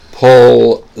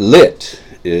Paul Litt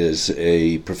is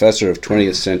a professor of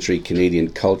 20th century Canadian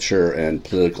culture and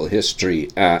political history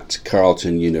at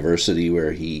Carleton University,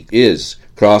 where he is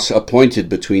cross-appointed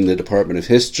between the Department of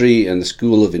History and the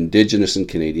School of Indigenous and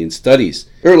Canadian Studies.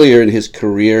 Earlier in his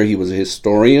career, he was a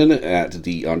historian at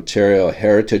the Ontario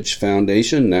Heritage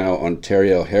Foundation, now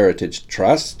Ontario Heritage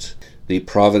Trust, the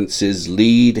province's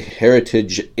lead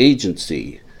heritage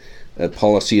agency, a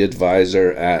policy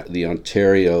advisor at the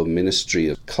Ontario Ministry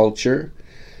of Culture,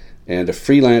 and a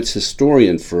freelance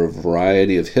historian for a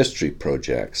variety of history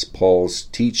projects. Paul's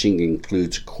teaching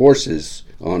includes courses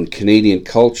on Canadian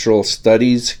cultural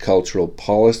studies, cultural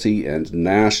policy, and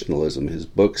nationalism. His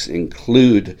books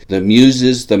include The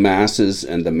Muses, the Masses,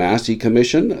 and the Massey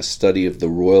Commission, a study of the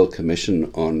Royal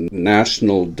Commission on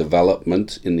National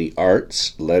Development in the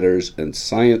Arts, Letters, and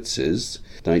Sciences,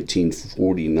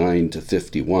 1949 to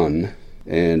 51,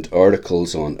 and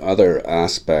articles on other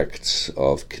aspects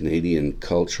of Canadian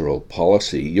cultural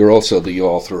policy. You're also the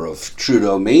author of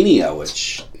Trudeau Mania,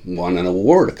 which won an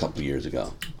award a couple of years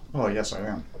ago. Oh, yes, I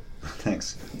am.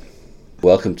 Thanks.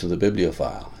 Welcome to the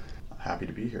Bibliophile. Happy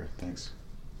to be here. Thanks.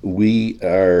 We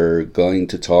are going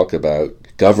to talk about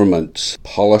government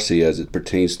policy as it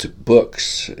pertains to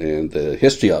books and the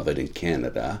history of it in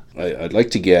Canada. I'd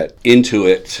like to get into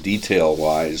it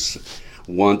detail-wise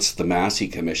once the Massey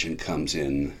Commission comes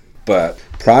in. But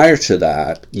prior to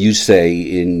that, you say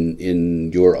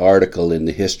in your article in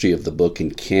the History of the Book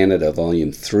in Canada,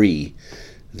 Volume 3,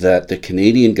 that the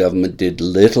Canadian government did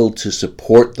little to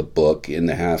support the book in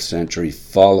the half-century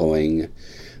following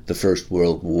the First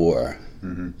World War.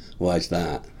 Mm-hmm. Why is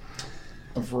that?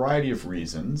 A variety of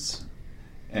reasons,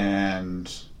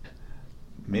 and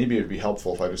maybe it would be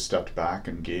helpful if I just stepped back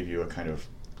and gave you a kind of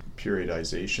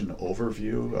periodization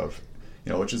overview of,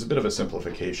 which is a bit of a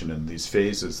simplification, and these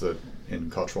phases that in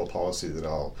cultural policy that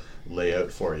I'll lay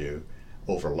out for you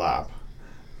overlap.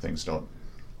 Things don't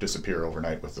disappear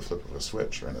overnight with the flip of a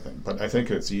switch or anything, but I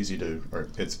think it's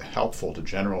it's helpful to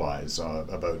generalize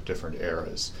about different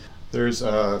eras. There's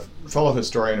a fellow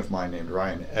historian of mine named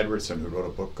Ryan Edwardson who wrote a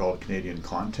book called Canadian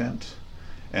Content,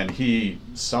 and he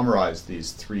summarized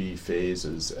these three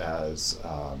phases as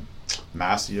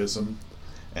Masseyism,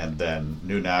 and then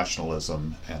New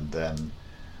Nationalism, and then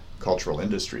cultural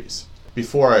industries.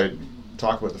 Before I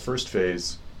talk about the first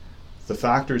phase,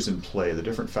 the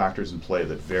different factors in play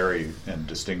that vary and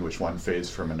distinguish one phase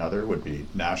from another would be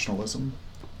nationalism,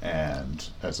 and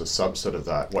as a subset of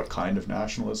that, what kind of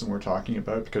nationalism we're talking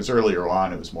about, because earlier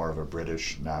on it was more of a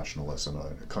British nationalism,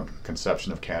 a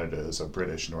conception of Canada as a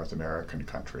British North American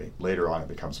country. Later on it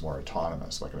becomes more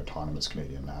autonomous, like an autonomous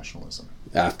Canadian nationalism.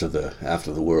 After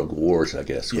the World Wars, I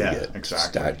guess, we get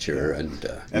exactly. stature and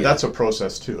that's a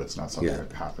process too. It's not something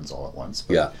that happens all at once,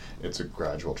 but it's a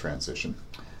gradual transition.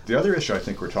 The other issue I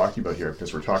think we're talking about here,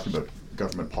 because we're talking about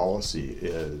government policy,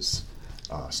 is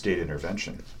state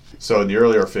intervention. So in the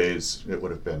earlier phase, it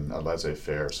would have been a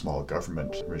laissez-faire small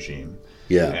government regime.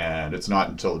 Yeah. And it's not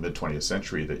until the mid-20th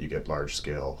century that you get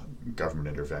large-scale government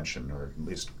intervention, or at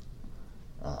least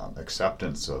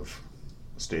acceptance of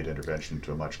state intervention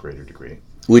to a much greater degree.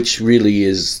 Which really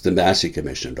is the Massey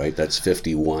Commission, right? That's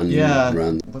 51. Yeah.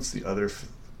 Run. What's the other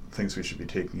things we should be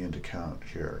taking into account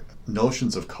here?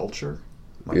 Notions of culture.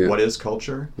 What is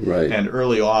culture? Right. And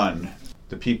early on,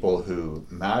 the people who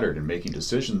mattered in making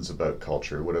decisions about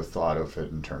culture would have thought of it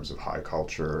in terms of high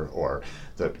culture, or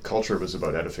that culture was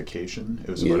about edification. It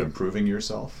was about improving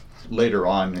yourself. Later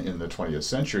on in the 20th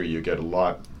century, you get a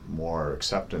lot more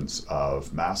acceptance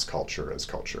of mass culture as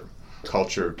culture.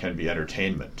 Culture can be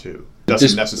entertainment too. It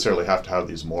doesn't necessarily have to have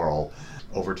these moral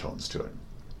overtones to it.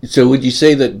 So would you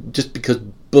say that just because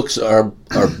books are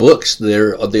books,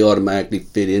 they automatically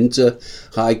fit into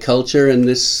high culture in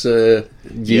this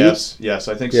view? Yes,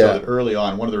 I think so. That early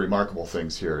on, one of the remarkable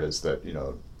things here is that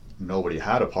nobody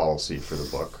had a policy for the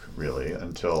book really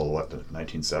until the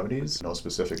 1970s. No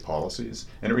specific policies,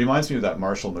 and it reminds me of that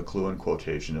Marshall McLuhan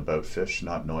quotation about fish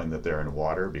not knowing that they're in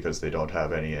water because they don't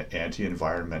have any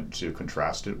anti-environment to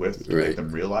contrast it with to make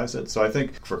them realize it. So I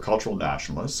think for cultural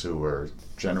nationalists who were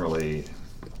generally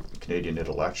Canadian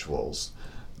intellectuals,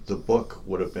 the book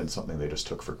would have been something they just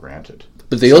took for granted.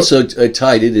 But they also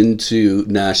tied it into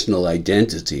national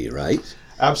identity, right?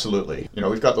 Absolutely.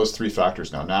 We've got those three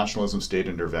factors now: nationalism, state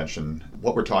intervention.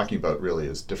 What we're talking about really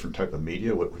is different type of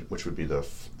media, which would be the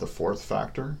fourth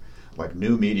factor. Like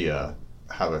new media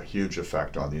have a huge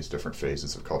effect on these different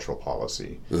phases of cultural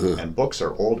policy. Mm-hmm. And books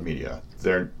are old media.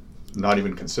 They're not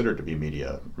even considered to be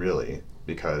media, really,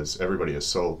 because everybody is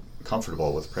so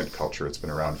comfortable with print culture. It's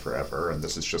been around forever, and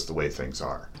this is just the way things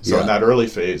are. So in that early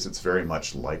phase, it's very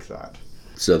much like that.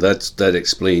 So that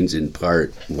explains in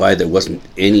part why there wasn't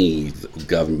any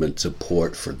government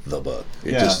support for the book.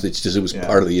 It was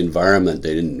part of the environment.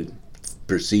 They didn't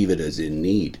perceive it as in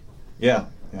need. Yeah,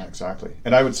 exactly.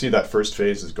 And I would see that first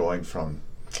phase is going from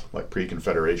like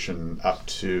pre-Confederation up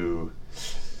to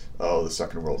the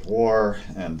Second World War,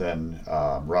 and then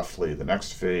roughly the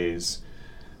next phase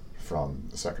from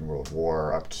the Second World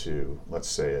War up to, let's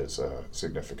say, as a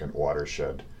significant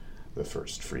watershed, the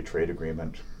first free trade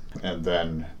agreement. And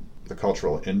then the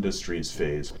cultural industries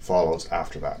phase follows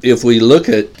after that. If we look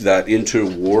at that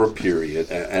interwar period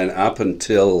and up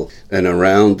until and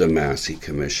around the Massey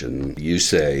Commission, you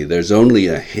say there's only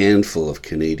a handful of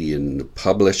Canadian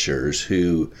publishers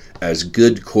who, as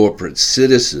good corporate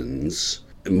citizens,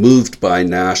 moved by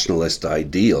nationalist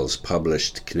ideals,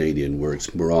 published Canadian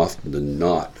works more often than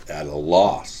not at a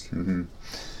loss. Mm-hmm.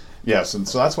 Yes, and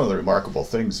so that's one of the remarkable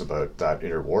things about that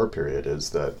interwar period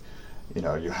is that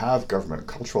you have government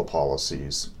cultural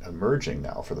policies emerging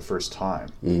now for the first time.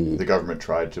 Mm. The government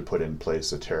tried to put in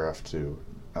place a tariff to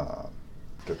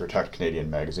protect Canadian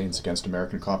magazines against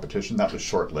American competition. That was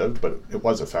short-lived, but it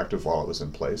was effective while it was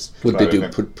in place. What did they do?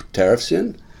 Put tariffs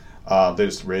in? They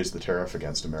just raised the tariff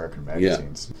against American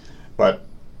magazines. Yeah. But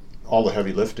all the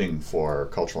heavy lifting for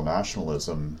cultural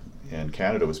nationalism in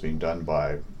Canada was being done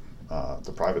by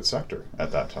the private sector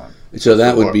at that time. So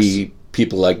that would be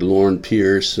people like Lorne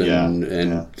Pierce and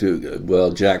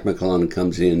Jack McClellan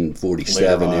comes in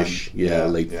 47-ish,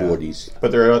 late 40s.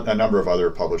 But there are a number of other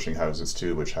publishing houses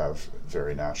too which have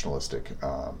very nationalistic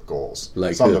goals.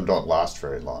 Like some of them don't last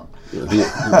very long.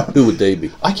 Who would they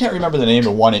be? I can't remember the name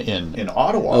of one in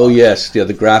Ottawa. Oh yes,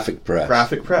 the Graphic Press.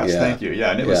 Graphic Press, thank you.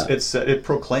 Yeah, and it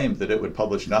proclaimed that it would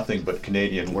publish nothing but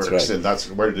Canadian works, right. And that's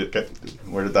where did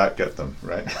that get them,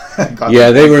 right?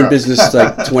 They were in business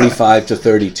like 25 to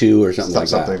 32 or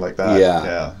something like that.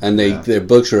 Yeah. And their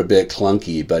books were a bit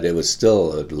clunky, but it was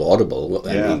still laudable.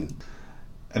 I mean,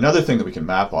 another thing that we can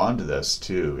map onto this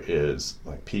too is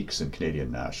like peaks in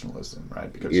Canadian nationalism,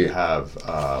 right? Because you have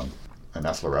an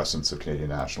efflorescence of Canadian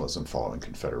nationalism following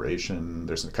Confederation.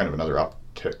 There's kind of another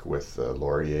uptick with the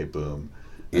Laurier boom,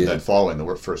 and then following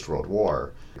the First World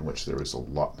War, in which there was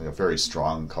a very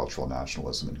strong cultural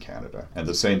nationalism in Canada, and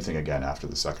the same thing again after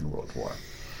the Second World War.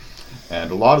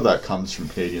 And a lot of that comes from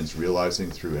Canadians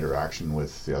realizing through interaction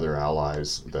with the other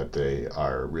allies that they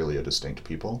are really a distinct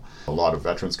people. A lot of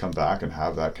veterans come back and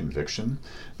have that conviction.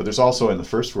 But there's also in the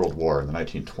First World War in the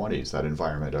 1920s, that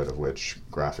environment out of which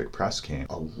Graphic Press came,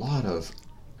 a lot of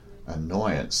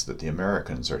annoyance that the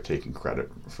Americans are taking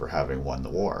credit for having won the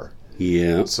war.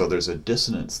 Yeah. So there's a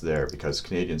dissonance there because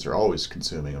Canadians are always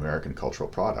consuming American cultural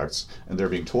products and they're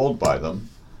being told by them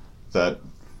that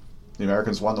the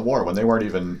Americans won the war when they weren't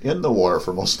even in the war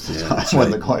for most of the time when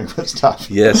the going was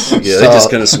tough. Yes, they just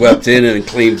kind of swept in and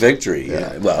claimed victory.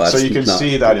 Yeah. Well, so you can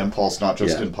see that impulse not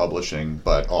just in publishing,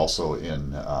 but also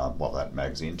in that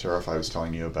magazine tariff I was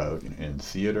telling you about, in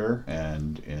theater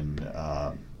and in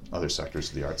other sectors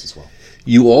of the arts as well.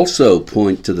 You also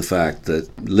point to the fact that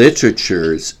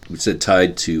literature is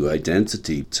tied to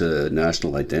identity, to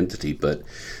national identity, but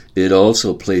it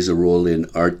also plays a role in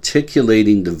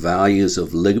articulating the values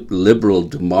of liberal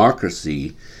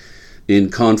democracy in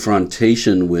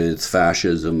confrontation with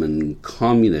fascism and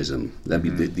communism. That'd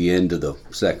be the end of the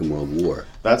Second World War.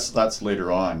 That's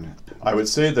later on. I would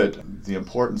say that the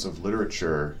importance of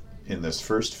literature in this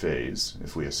first phase,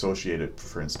 if we associate it,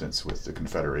 for instance, with the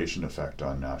Confederation effect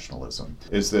on nationalism,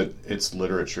 is that it's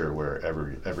literature where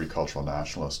every cultural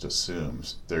nationalist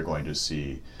assumes they're going to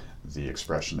see the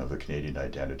expression of the Canadian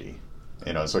identity.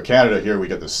 So Canada, here we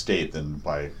get the state, then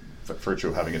by virtue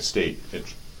of having a state,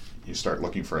 you start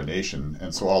looking for a nation,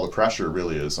 and so all the pressure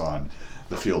really is on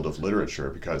the field of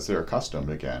literature because they're accustomed,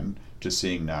 again, to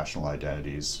seeing national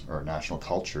identities or national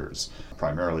cultures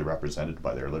primarily represented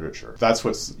by their literature. That's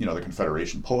what the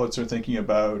Confederation poets are thinking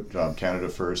about, Canada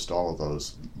First, all of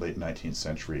those late 19th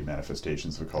century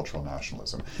manifestations of cultural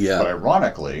nationalism. Yeah. But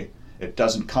ironically, it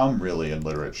doesn't come really in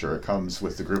literature. It comes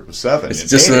with the Group of Seven. It's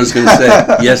just what I was going to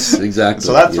say. Yes, exactly.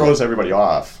 So that throws everybody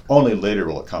off. Only later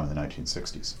will it come in the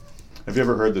 1960s. Have you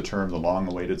ever heard the term the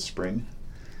long-awaited spring?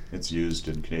 It's used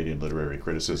in Canadian literary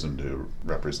criticism to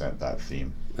represent that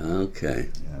theme. Okay.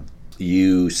 Yeah.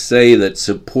 You say that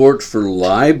support for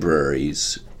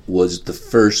libraries was the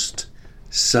first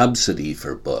subsidy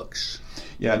for books.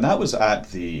 Yeah, and that was at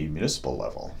the municipal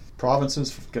level.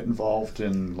 Provinces get involved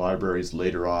in libraries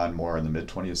later on, more in the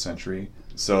mid-20th century.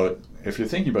 So if you're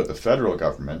thinking about the federal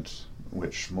government,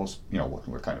 which most,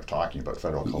 we're kind of talking about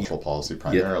federal cultural policy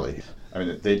primarily. Yeah. I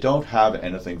mean, they don't have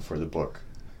anything for the book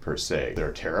per se. There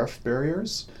are tariff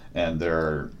barriers, and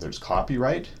there's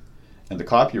copyright, and the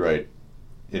copyright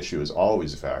issue is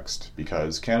always vexed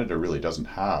because Canada really doesn't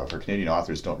have, or Canadian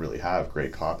authors don't really have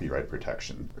great copyright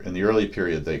protection. In the early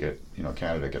period,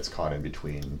 Canada gets caught in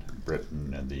between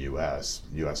Britain and the U.S.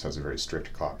 The U.S. has a very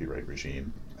strict copyright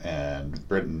regime, and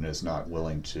Britain is not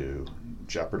willing to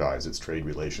jeopardize its trade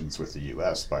relations with the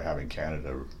U.S. by having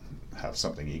Canada have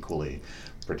something equally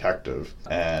protective.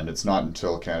 And it's not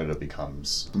until Canada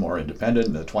becomes more independent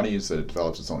in the 1920s that it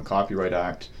develops its own Copyright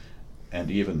Act. And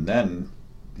even then,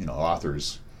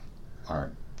 authors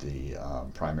aren't the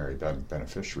primary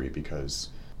beneficiary because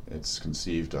it's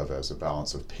conceived of as a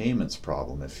balance of payments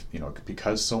problem.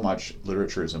 Because so much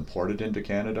literature is imported into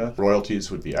Canada, royalties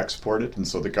would be exported, and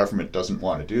so the government doesn't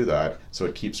want to do that, so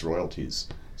it keeps royalties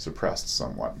suppressed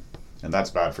somewhat. And that's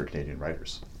bad for Canadian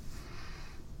writers.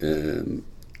 Can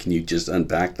you just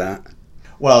unpack that?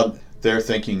 Well, they're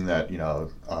thinking that,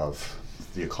 of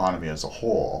the economy as a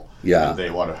whole. Yeah. And they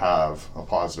want to have a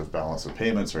positive balance of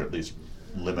payments, or at least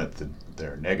limit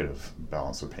their negative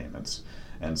balance of payments.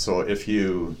 And so if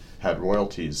you had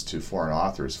royalties to foreign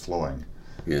authors flowing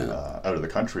out of the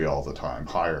country all the time,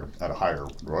 at a higher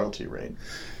royalty rate,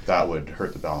 that would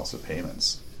hurt the balance of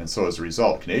payments. And so as a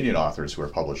result, Canadian authors who are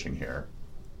publishing here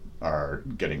are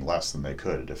getting less than they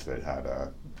could if they had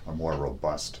a more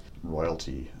robust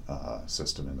royalty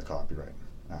system in the Copyright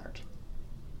Act.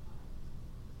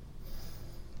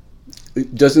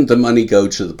 Doesn't the money go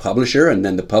to the publisher and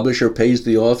then the publisher pays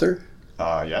the author?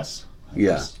 Yes.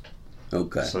 Yes.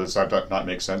 Okay. So does that not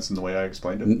make sense in the way I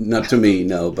explained it? Not to me,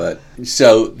 no. But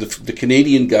so the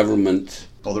Canadian government.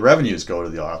 Well, the revenues go to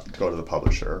the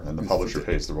publisher, and the publisher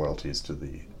pays the royalties to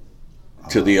the author.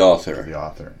 To the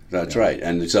author. That's right.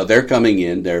 And so they're coming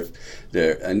in.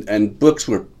 And books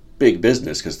were big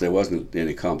business because there wasn't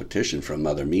any competition from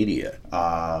other media.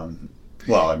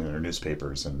 Well, there are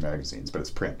newspapers and magazines, but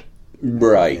it's print.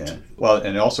 Right. Yeah. Well,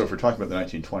 and also if we're talking about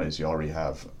the 1920s, you already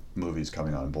have movies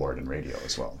coming on board and radio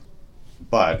as well.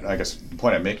 But I guess the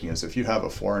point I'm making is if you have a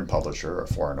foreign publisher, a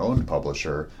foreign-owned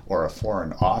publisher, or a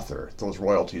foreign author, those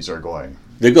royalties are going...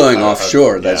 They're going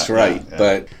offshore, that's right. Yeah.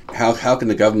 But how can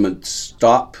the government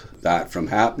stop that from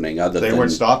happening They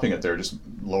weren't stopping it, they're just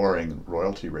lowering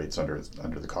royalty rates under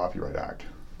the Copyright Act.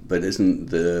 But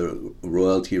isn't the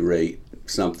royalty rate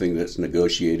something that's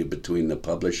negotiated between the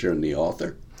publisher and the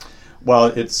author? Well,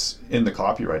 it's in the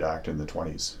Copyright Act in the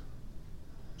 1920s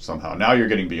somehow. Now you're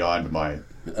getting beyond my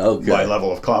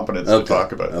level of competence to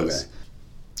talk about this.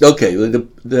 Okay, well,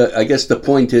 I guess the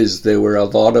point is there were a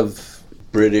lot of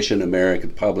British and American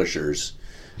publishers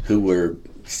who were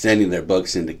sending their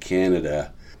books into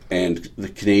Canada, and the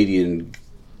Canadian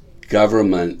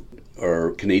government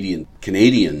or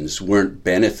Canadians weren't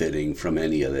benefiting from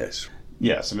any of this.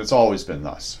 Yes, and it's always been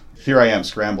thus. Here I am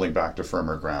scrambling back to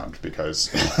firmer ground because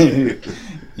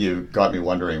you got me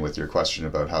wondering with your question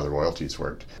about how the royalties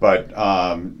worked. But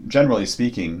generally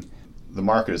speaking, the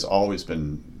market has always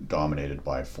been dominated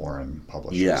by foreign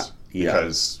publishers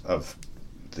because of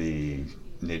the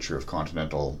nature of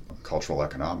continental cultural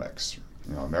economics.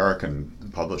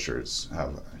 American publishers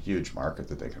have a huge market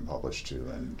that they can publish to,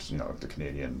 and the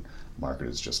Canadian market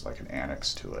is just like an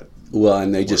annex to it. Well,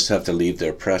 and they just have to leave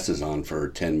their presses on for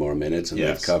 10 more minutes and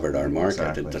they've covered our market.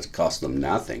 Exactly. It doesn't cost them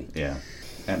nothing. Yeah.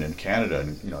 And in Canada,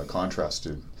 in contrast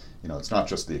to, it's not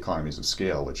just the economies of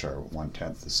scale, which are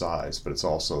 1/10 the size, but it's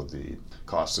also the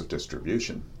costs of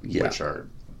distribution, which are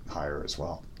higher as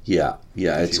well. Yeah.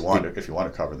 If you want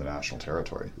to cover the national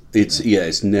territory.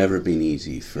 It's never been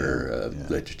easy for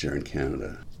literature in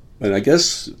Canada. And I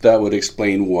guess that would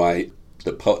explain why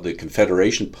the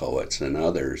Confederation poets and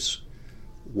others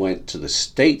went to the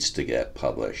States to get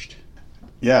published.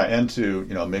 Yeah, and to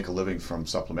make a living from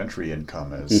supplementary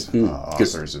income as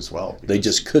authors as well. They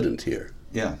just couldn't here.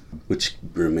 Yeah. Which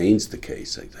remains the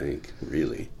case, I think,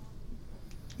 really.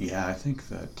 Yeah, I think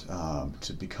that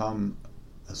to become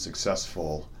a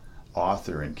successful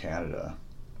author in Canada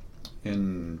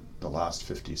in the last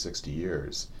 50, 60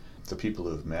 years, the people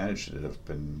who have managed it have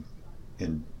been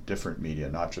in different media,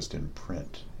 not just in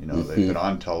print. They've been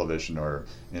on television or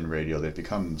in radio. They've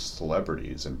become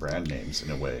celebrities and brand names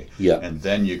in a way. Yeah. And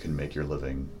then you can make your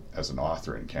living as an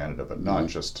author in Canada, but not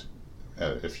just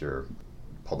if you're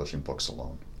publishing books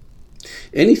alone.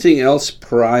 Anything else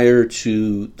prior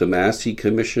to the Massey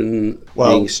Commission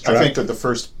being struck? I think that the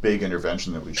first big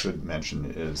intervention that we should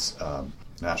mention is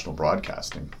national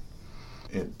broadcasting.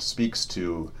 It speaks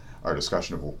to our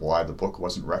discussion of why the book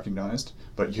wasn't recognized,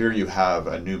 but here you have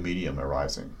a new medium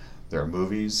arising. There are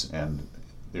movies and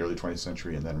the early 20th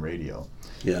century and then radio.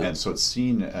 Yeah. And so it's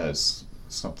seen as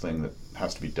something that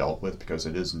has to be dealt with because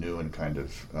it is new and kind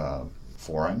of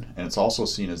foreign, and it's also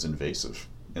seen as invasive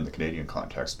in the Canadian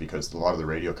context, because a lot of the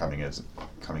radio coming in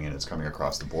is coming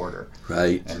across the border.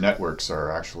 Right. And networks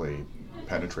are actually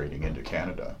penetrating into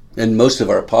Canada. And most of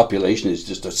our population is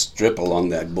just a strip along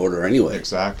that border anyway.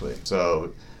 Exactly.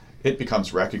 So it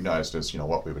becomes recognized as,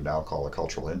 what we would now call a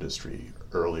cultural industry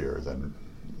earlier than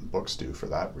books do for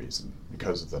that reason,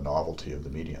 because of the novelty of the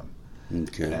medium.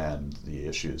 Okay. And the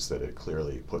issues that it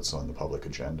clearly puts on the public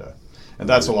agenda. And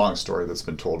that's a long story that's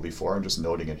been told before. I'm just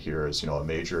noting it here as, a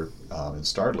major and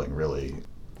startling, really,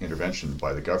 intervention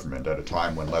by the government at a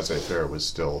time when laissez-faire was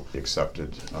still the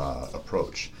accepted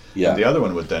approach. Yeah. And the other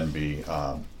one would then be,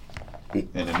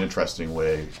 in an interesting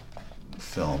way,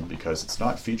 film, because it's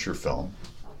not feature film,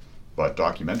 but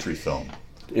documentary film.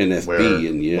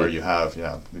 NFB, where you have,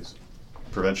 these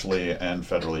provincially and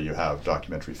federally, you have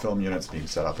documentary film units being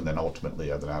set up, and then ultimately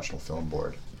you have the National Film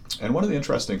Board. And one of the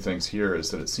interesting things here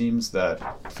is that it seems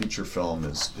that feature film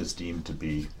is deemed to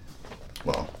be,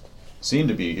 seen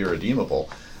to be irredeemable.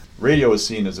 Radio is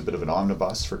seen as a bit of an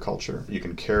omnibus for culture. You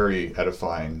can carry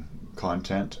edifying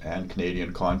content and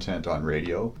Canadian content on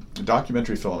radio.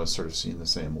 Documentary film is sort of seen the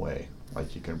same way.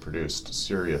 Like, you can produce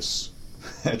serious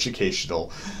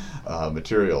educational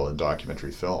material in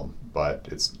documentary film, but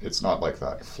it's not like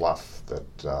that fluff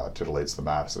that titillates the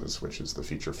masses, which is the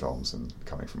feature films and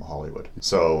coming from Hollywood.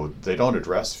 So they don't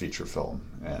address feature film,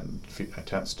 and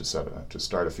attempts to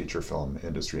start a feature film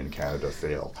industry in Canada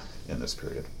fail in this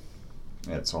period.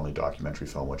 And it's only documentary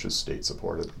film, which is state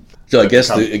supported. So I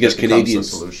guess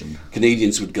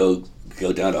Canadians would go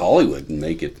down to Hollywood and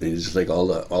make it. It's like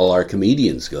all our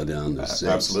comedians go down.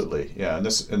 Absolutely, yeah. And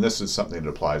this is something that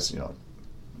applies,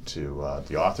 to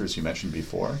the authors you mentioned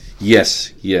before.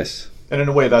 Yes. And in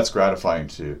a way, that's gratifying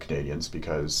to Canadians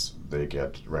because they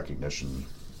get recognition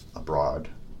abroad.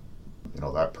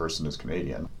 That person is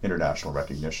Canadian. International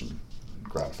recognition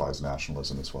gratifies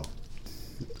nationalism as well.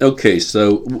 Okay,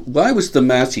 so why was the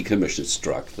Massey Commission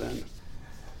struck then?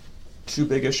 Two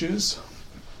big issues.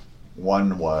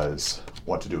 One was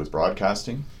what to do with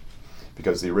broadcasting,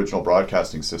 because the original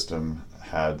broadcasting system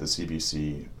had the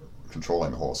CBC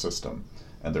controlling the whole system,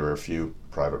 and there were a few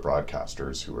private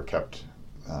broadcasters who were kept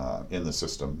in the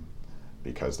system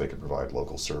because they could provide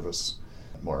local service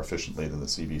more efficiently than the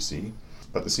CBC.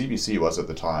 But the CBC was at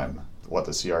the time what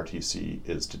the CRTC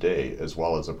is today, as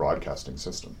well as a broadcasting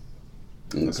system.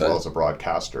 Okay. As well as a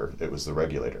broadcaster, it was the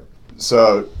regulator.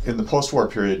 So in the post-war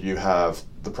period, you have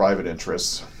the private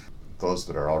interests, those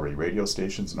that are already radio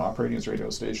stations and operating as radio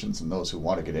stations, and those who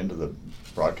want to get into the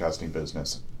broadcasting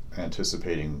business,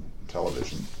 anticipating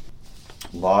television,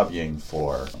 lobbying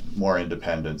for more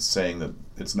independence, saying that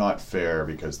it's not fair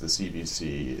because the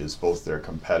CBC is both their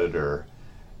competitor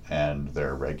and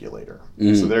their regulator.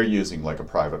 Mm. So they're using like a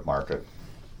private market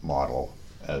model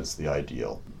as the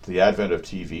ideal. The advent of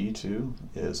TV, too,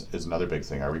 is another big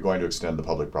thing. Are we going to extend the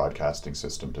public broadcasting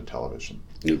system to television?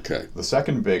 Okay. The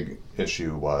second big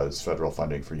issue was federal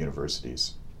funding for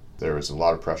universities. There was a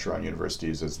lot of pressure on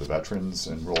universities as the veterans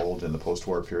enrolled in the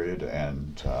post-war period,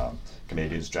 and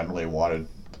Canadians generally wanted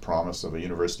the promise of a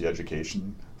university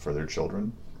education for their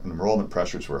children. And enrollment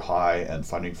pressures were high, and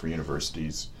funding for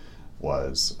universities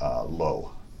was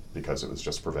low because it was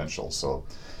just provincial. So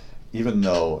even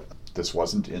though this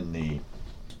wasn't in the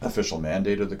official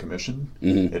mandate of the commission,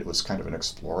 mm-hmm. It was kind of an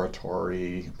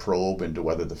exploratory probe into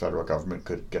whether the federal government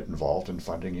could get involved in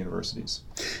funding universities.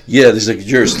 Yeah, there's a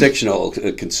jurisdictional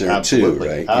concern too,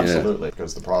 right? Absolutely, yeah.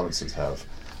 Because the provinces have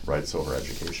rights over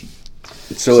education.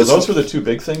 So those were the two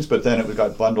big things, but then it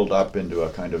got bundled up into a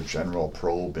kind of general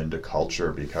probe into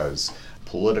culture because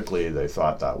politically they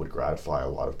thought that would gratify a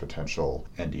lot of potential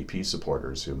NDP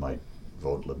supporters who might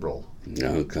vote Liberal.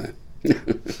 Okay.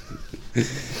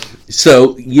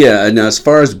 So, yeah, and as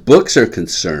far as books are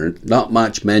concerned, not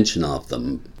much mention of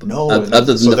them. No,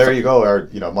 other than there you go.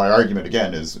 My argument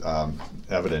again is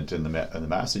evident in the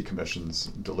Massey Commission's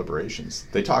deliberations.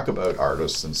 They talk about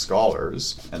artists and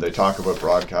scholars, and they talk about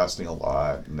broadcasting a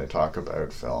lot, and they talk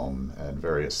about film and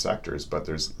various sectors, but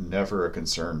there's never a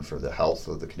concern for the health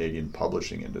of the Canadian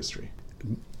publishing industry.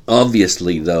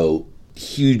 Obviously, though,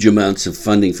 huge amounts of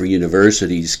funding for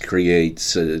universities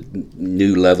creates a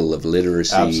new level of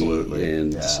literacy. Absolutely.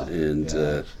 And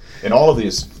in all of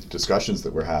these discussions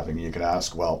that we're having, you can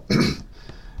ask, well,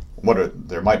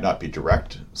 there might not be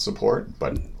direct support,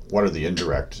 but what are the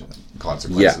indirect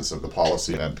consequences of the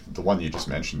policy? And the one you just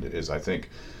mentioned is, I think,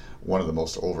 one of the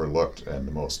most overlooked and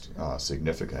the most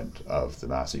significant of the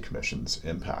Massey Commission's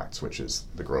impacts, which is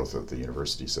the growth of the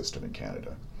university system in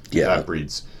Canada. Yeah. That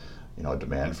breeds a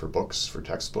demand for books, for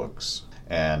textbooks,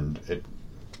 and it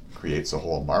creates a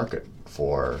whole market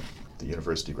for the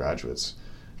university graduates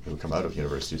who come out of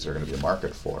universities. Are going to be a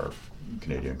market for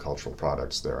Canadian cultural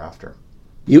products thereafter.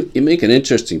 You make an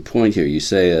interesting point here. You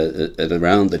say at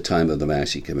around the time of the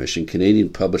Massey Commission, Canadian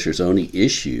publishers only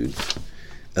issued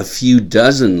a few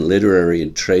dozen literary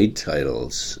and trade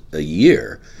titles a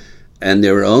year, and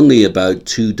there were only about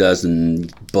 24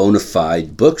 bona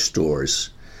fide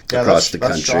bookstores across the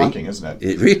country. That's shocking, isn't it?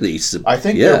 It really. I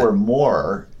think there were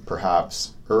more,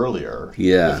 perhaps, earlier.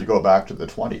 Yeah. If you go back to the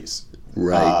 20s.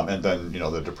 Right. And then,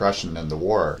 the Depression and the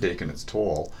war taken its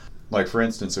toll. Like, for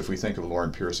instance, if we think of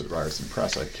Lauren Pierce at Ryerson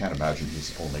Press, I can't imagine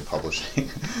he's only publishing.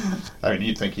 I mean,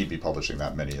 you'd think he'd be publishing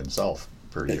that many himself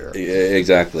per year.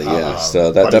 Exactly, yeah.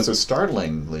 But it's a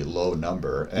startlingly low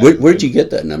number. Where'd you get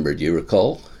that number? Do you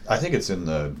recall? I think it's in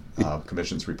the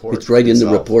Commission's report. It's right in the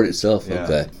report itself. Yeah.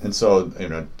 Okay. And so,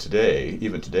 even today,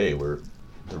 the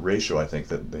ratio I think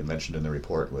that they mentioned in the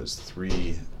report was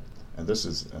 3, and this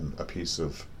is a piece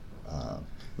of.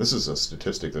 This is a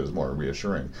statistic that is more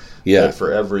reassuring. Yeah. That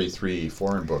for every 3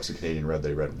 foreign books a Canadian read,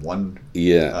 they read 1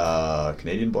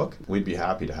 Canadian book. We'd be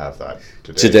happy to have that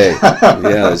today. Yeah,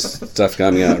 there's stuff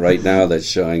coming out right now that's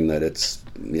showing that it's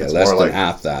less than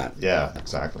half that. Yeah,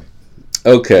 exactly.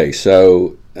 Okay,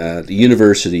 so the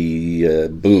university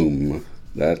boom.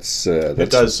 That's it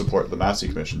does support, the Massey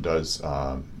Commission does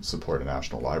support a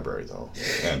national library, though,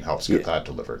 and helps get that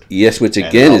delivered. Yes, which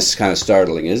again is kind of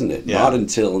startling, isn't it? Yeah. Not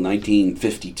until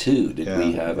 1952 did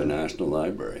we have a national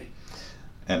library.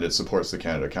 And it supports the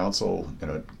Canada Council.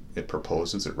 It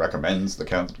proposes, it recommends the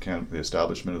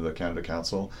establishment of the Canada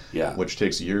Council, which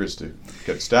takes years to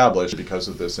get established because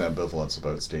of this ambivalence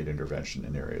about state intervention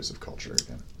in areas of culture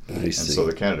again. I see. And so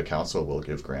the Canada Council will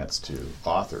give grants to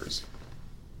authors,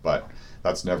 but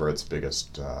that's never its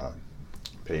biggest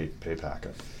pay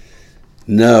packet.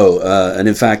 No, and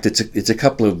in fact, it's a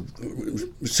couple of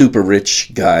super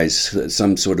rich guys,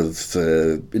 some sort of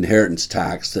inheritance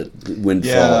tax that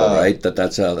windfall, right?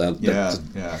 That's how that. Yeah.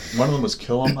 One of them was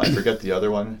Killam. I forget the other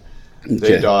one.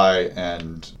 They die,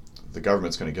 and the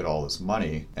government's going to get all this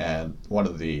money. And one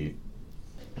of the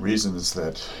reasons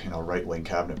that right-wing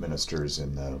cabinet ministers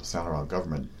in the Saint Laurent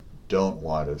government don't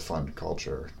want to fund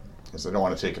culture is they don't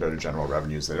want to take it out of general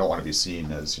revenues. They don't want to be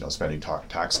seen as spending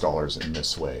tax dollars in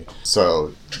this way.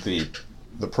 So the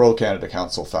pro-Canada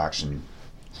Council faction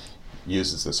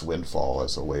uses this windfall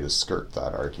as a way to skirt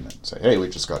that argument. Say, hey, we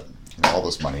just got all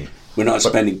this money. We're not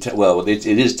spending. It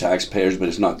is taxpayers, but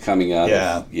it's not coming out.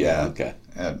 Okay.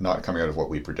 And not coming out of what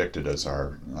we predicted as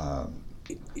our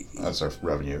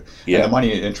revenue. Yeah. And the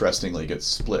money, interestingly, gets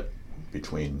split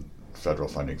between federal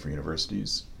funding for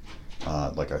universities.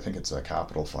 I think it's a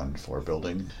capital fund for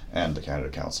building, and the Canada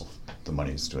Council. The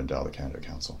money is to endow the Canada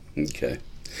Council. Okay.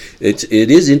 It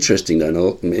is interesting. I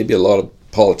know maybe a lot of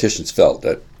politicians felt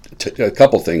that a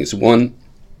couple things. One,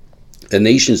 a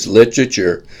nation's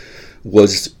literature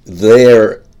was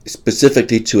there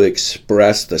specifically to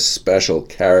express the special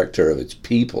character of its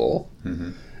people.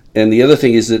 Mm-hmm. And the other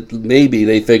thing is that maybe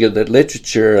they figured that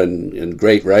literature and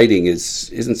great writing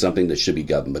isn't something that should be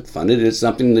government funded. It's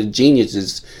something that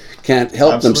geniuses can't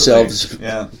help themselves.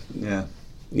 Yeah.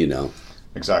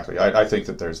 Exactly. I think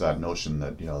that there's that notion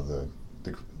that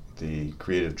the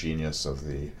creative genius of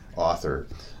the author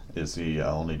is the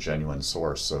only genuine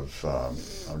source of a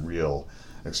real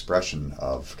expression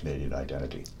of Canadian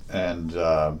identity. And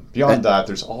beyond that,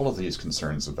 there's all of these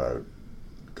concerns about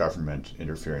government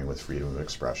interfering with freedom of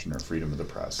expression or freedom of the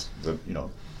press that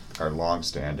are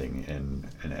long-standing in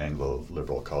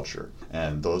Anglo-liberal culture,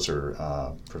 and those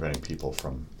are preventing people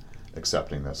from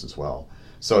accepting this as well.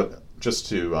 So just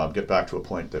to get back to a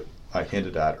point that I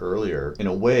hinted at earlier, in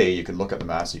a way you can look at the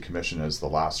Massey Commission as the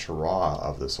last hurrah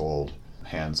of this old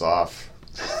hands-off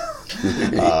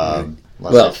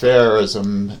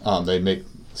laissez-faireism. They make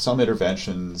some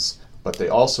interventions, but they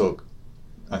also,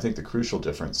 I think the crucial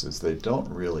difference is they don't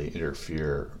really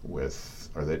interfere with,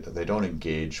 or they don't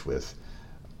engage with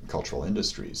cultural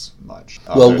industries much.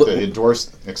 They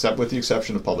endorse, except with the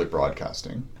exception of public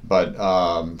broadcasting, but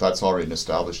that's already an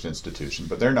established institution.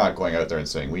 But they're not going out there and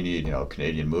saying we need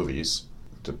Canadian movies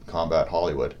to combat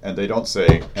Hollywood, and they don't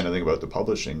say anything about the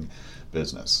publishing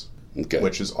business,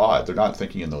 which is odd. They're not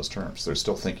thinking in those terms. They're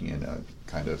still thinking in a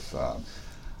kind of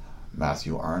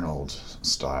Matthew Arnold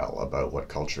style about what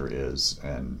culture is,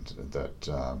 and that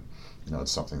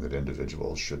it's something that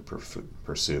individuals should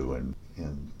pursue in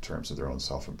terms of their own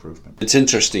self-improvement. It's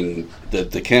interesting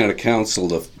that the Canada Council,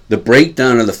 the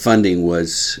breakdown of the funding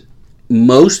was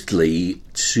mostly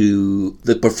to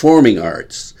the performing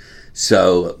arts.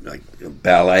 So like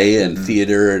ballet and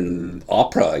theater and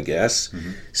opera, I guess.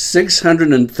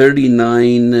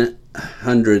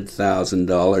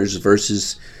 $639,000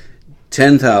 versus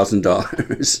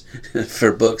 $10,000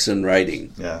 for books and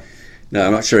writing. Yeah. Now,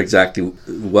 I'm not sure exactly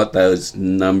what those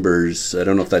numbers, I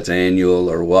don't know if that's annual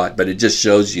or what, but it just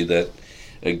shows you that,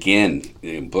 again,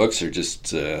 books are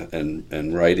just,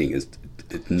 and writing is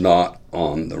not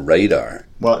on the radar.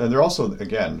 Well, and they're also,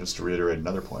 again, just to reiterate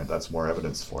another point, that's more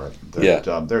evidence for it,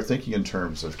 that they're thinking in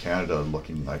terms of Canada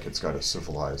looking like it's got a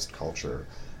civilized culture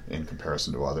in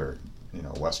comparison to other,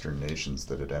 Western nations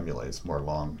that it emulates, more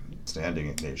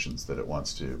long-standing nations that it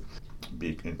wants to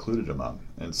be included among.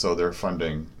 And so they're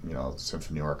funding,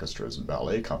 symphony orchestras and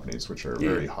ballet companies, which are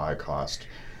very high-cost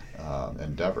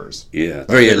endeavors. Yeah,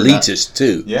 very elitist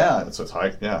too. Yeah, so it's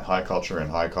high culture and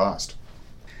high cost.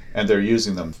 And they're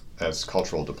using them as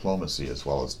cultural diplomacy as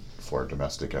well as for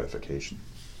domestic edification.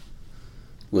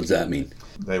 What does that mean?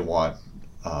 They want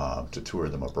to tour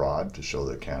them abroad to show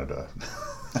that Canada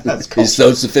has culture. It's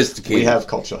so sophisticated. We have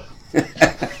culture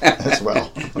as well.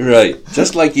 Right,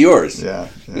 just like yours. Yeah.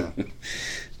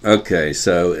 Okay,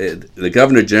 so the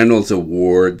Governor General's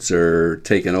awards are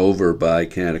taken over by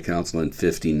Canada Council in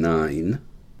 1959,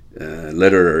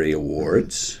 literary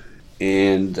awards,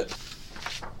 and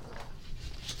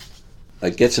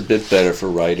it gets a bit better for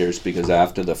writers because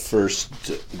after the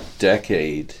first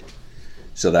decade,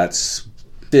 so that's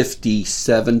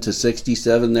 57 to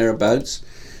 67 thereabouts,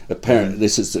 apparently,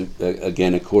 this is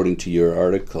again according to your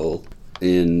article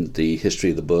in the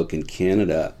History of the Book in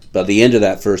Canada, by the end of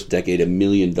that first decade, $1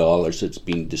 million is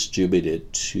being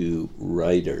distributed to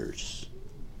writers.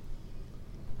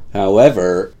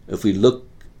 However, if we look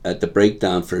at the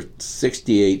breakdown for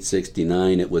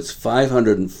 68-69, it was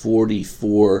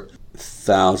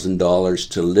 $544,000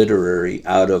 to literary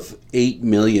out of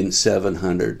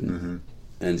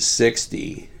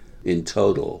 $8,760,000 in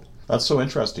total. That's so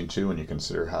interesting too when you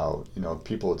consider how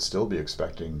people would still be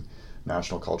expecting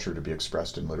national culture to be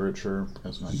expressed in literature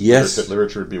as much. Yes. That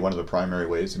literature would be one of the primary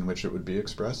ways in which it would be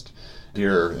expressed.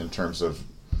 Here, in terms of,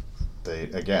 they,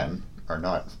 again, are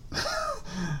not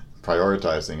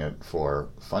prioritizing it for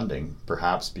funding,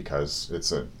 perhaps because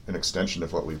it's an extension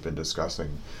of what we've been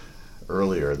discussing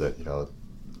earlier, that,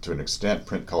 to an extent,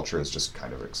 print culture is just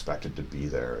kind of expected to be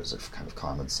there as a kind of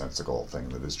commonsensical thing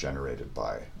that is generated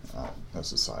by a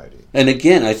society. And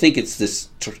again, I think it's this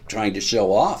trying to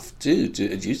show off too,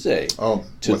 as you say. Oh,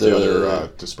 to the other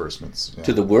disbursements. Yeah.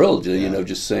 To the world,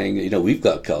 just saying, we've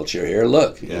got culture here,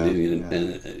 look.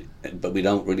 Yeah, but we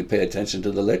don't really pay attention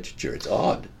to the literature. It's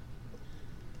odd.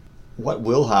 What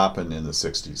will happen in the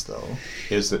 60s, though,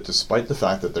 is that despite the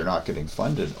fact that they're not getting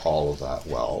funded all of that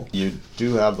well, you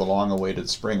do have the long-awaited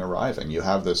spring arriving. You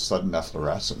have this sudden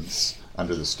efflorescence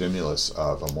under the stimulus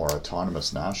of a more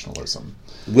autonomous nationalism.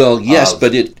 Well, yes,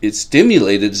 but it's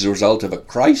stimulated as a result of a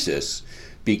crisis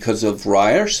because of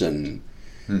Ryerson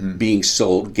being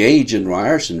sold, Gage and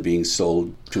Ryerson being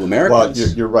sold to Americans. Well,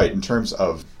 you're right. In terms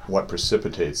of what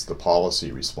precipitates the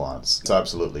policy response, it's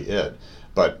absolutely it.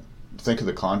 But think of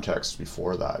the context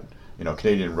before that.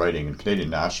 Canadian writing and Canadian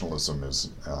nationalism is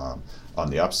on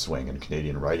the upswing, and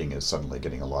Canadian writing is suddenly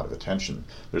getting a lot of attention.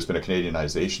 There's been a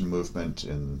Canadianization movement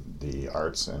in the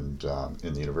arts and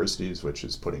in the universities, which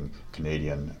is putting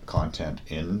Canadian content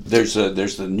in. There's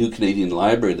the new Canadian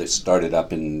Library that started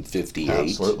up in 1958.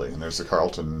 Absolutely, and there's the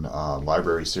Carleton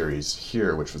Library series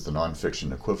here, which was the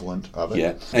nonfiction equivalent of it.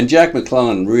 Yeah, and Jack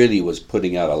McClellan really was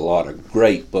putting out a lot of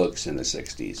great books in the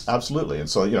 60s. Absolutely, and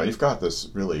so you've got this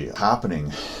really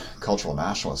happening cultural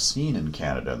nationalist scene in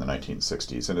Canada in the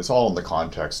 1960s, and it's all in the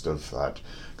context of that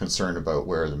concern about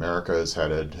where America is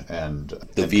headed and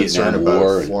the Vietnam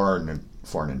War,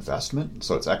 foreign investment.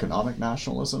 So it's economic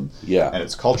nationalism, and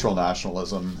it's cultural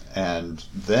nationalism, and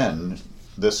then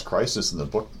this crisis in the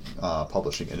book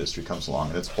publishing industry comes along,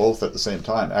 and it's both at the same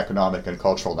time, economic and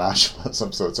cultural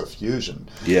nationalism. So it's a fusion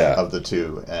of the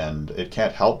two, and it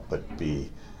can't help but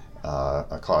be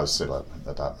a cause célèbre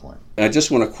at that point. I just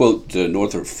want to quote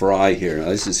Northrop Frye here. Now,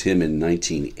 this is him in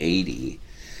 1980.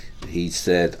 He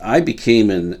said, "I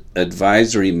became an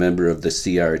advisory member of the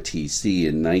CRTC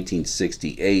in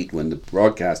 1968 when the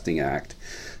Broadcasting Act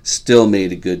still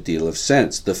made a good deal of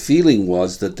sense. The feeling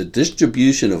was that the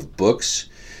distribution of books,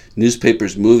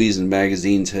 newspapers, movies, and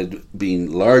magazines had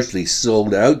been largely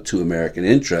sold out to American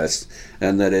interests,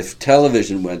 and that if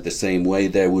television went the same way,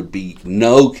 there would be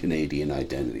no Canadian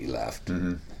identity left."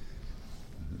 Mm-hmm.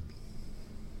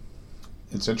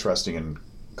 It's interesting in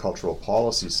cultural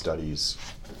policy studies,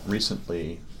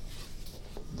 recently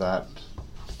that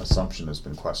assumption has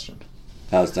been questioned.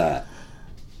 How's that?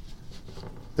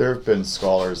 There have been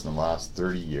scholars in the last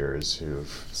 30 years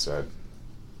who've said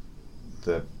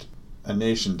that a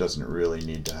nation doesn't really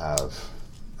need to have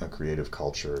a creative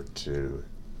culture to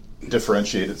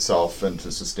differentiate itself and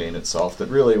to sustain itself, that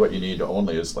really what you need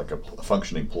only is like a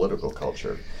functioning political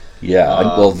culture.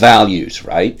 Yeah, well, values,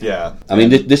 right? Yeah. I mean,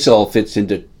 this all fits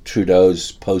into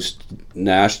Trudeau's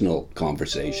post-national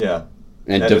conversation. Yeah.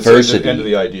 And diversity. And to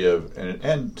the idea of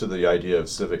and to the idea of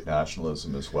civic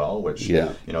nationalism as well, which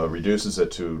reduces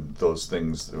it to those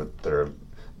things that are,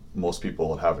 most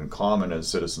people have in common as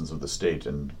citizens of the state,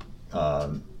 and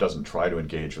doesn't try to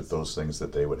engage with those things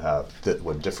that they would have that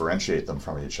would differentiate them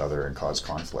from each other and cause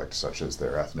conflict, such as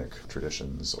their ethnic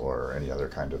traditions or any other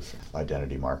kind of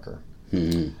identity marker.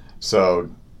 Mm-hmm. So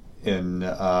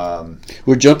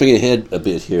we're jumping ahead a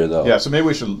bit here, though. Yeah, so maybe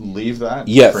we should leave that.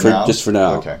 For now. Just for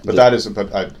now. Okay, but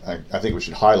I think we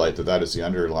should highlight that is the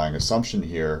underlying assumption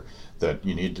here, that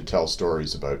you need to tell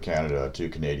stories about Canada to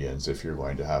Canadians if you're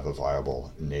going to have a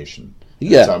viable nation.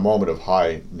 Yeah. It's a moment of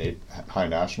high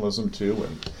nationalism too,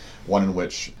 and one in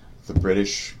which the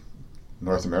British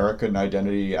North American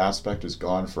identity aspect is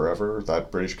gone forever.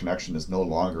 That British connection is no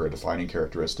longer a defining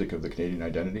characteristic of the Canadian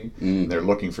identity. And they're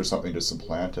looking for something to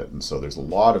supplant it. And so there's a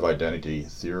lot of identity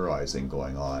theorizing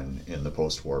going on in the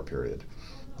post-war period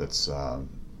that's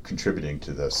contributing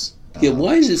to this.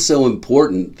 Why is it so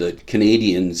important that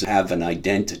Canadians have an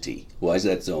identity? Why is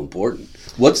that so important?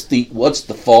 What's the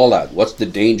fallout? What's the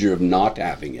danger of not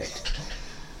having it?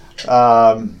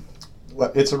 Well,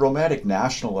 it's a romantic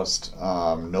nationalist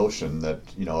notion that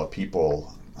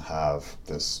people have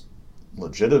this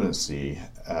legitimacy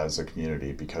as a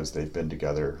community because they've been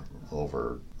together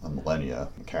over a millennia.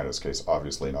 In Canada's case,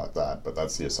 obviously not that, but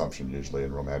that's the assumption usually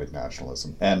in romantic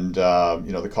nationalism. And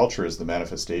the culture is the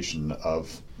manifestation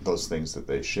of those things that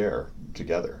they share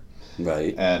together.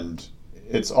 Right. And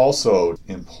it's also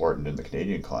important in the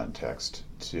Canadian context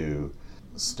to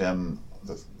stem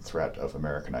the threat of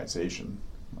Americanization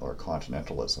or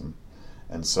continentalism.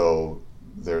 And so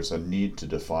there's a need to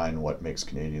define what makes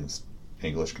Canadians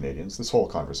English Canadians. This whole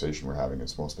conversation we're having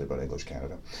is mostly about English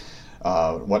Canada.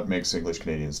 What makes English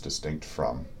Canadians distinct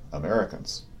from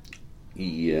Americans?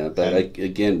 Yeah, but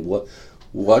again,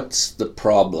 what's the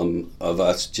problem of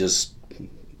us just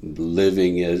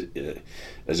living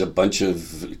as a bunch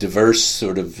of diverse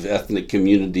sort of ethnic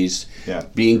communities,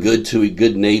 being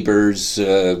good neighbors,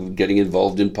 getting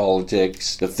involved in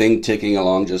politics, the thing ticking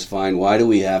along just fine? Why do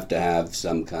we have to have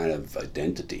some kind of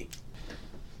identity?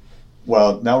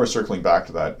 Well, now we're circling back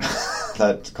to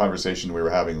that conversation we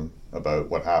were having about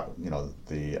what happened.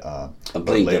 I'm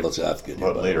playing devil's advocate.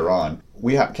 But later on,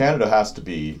 Canada has to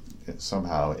be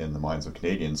somehow in the minds of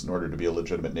Canadians, in order to be a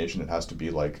legitimate nation. It has to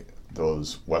be like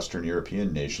those Western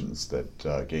European nations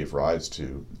that gave rise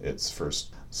to its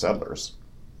first settlers,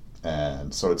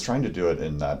 and so it's trying to do it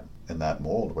in that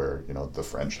mold where the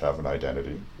French have an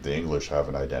identity, the English have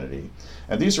an identity,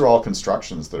 and these are all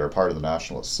constructions that are part of the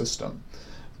nationalist system.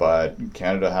 But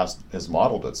Canada has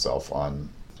modeled itself on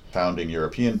founding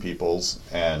European peoples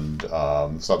and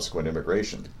subsequent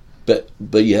immigration. But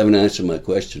you haven't answered my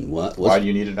question. Why do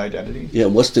you need an identity? Yeah,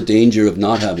 what's the danger of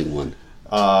not having one?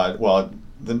 Well,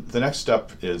 the next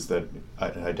step is that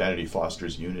an identity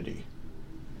fosters unity,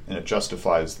 and it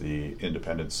justifies the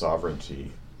independent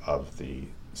sovereignty of the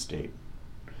state.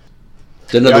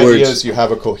 In the other idea words, is you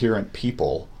have a coherent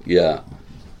people. Yeah.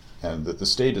 And that the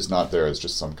state is not there as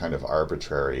just some kind of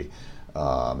arbitrary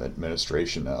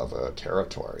administration of a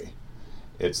territory.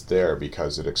 It's there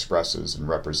because it expresses and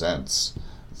represents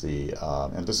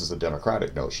and this is a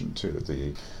democratic notion too,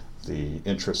 the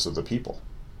interests of the people.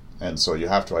 And so you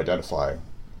have to identify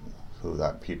who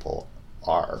that people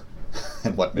are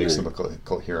and what makes them a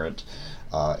coherent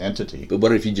entity. But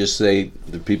what if you just say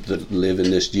the people that live in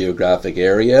this geographic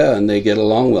area and they get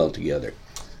along well together?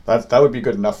 That would be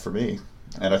good enough for me.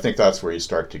 And I think that's where you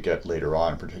start to get later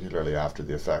on, particularly after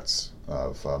the effects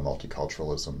of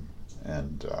multiculturalism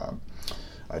and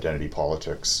identity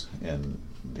politics in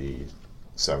the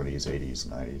 70s, 80s,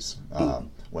 90s,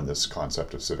 when this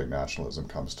concept of civic nationalism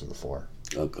comes to the fore.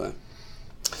 Okay.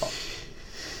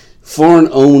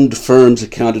 Foreign-owned firms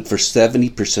accounted for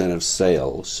 70% of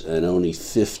sales and only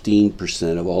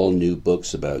 15% of all new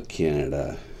books about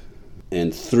Canada,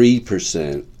 and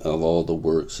 3% of all the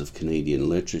works of Canadian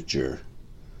literature,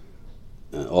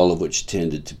 all of which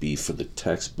tended to be for the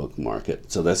textbook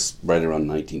market. So that's right around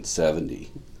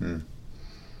 1970.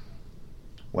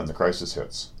 When the crisis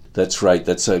hits. That's right.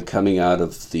 That's coming out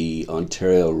of the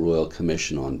Ontario Royal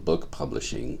Commission on Book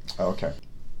Publishing. Okay.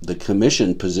 The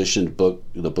commission positioned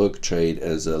the book trade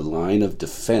as a line of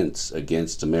defense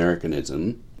against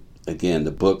Americanism. Again,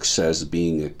 the books as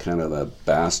being a kind of a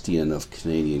bastion of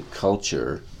Canadian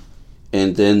culture.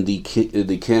 And then the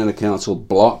Canada Council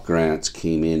block grants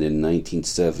came in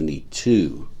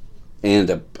 1972. And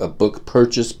a book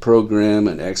purchase program,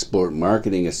 an export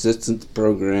marketing assistance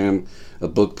program, a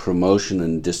book promotion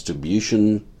and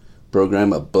distribution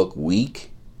program, a book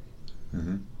week,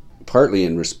 partly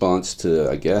in response to,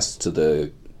 I guess, to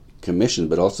the commission,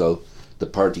 but also the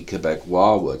Parti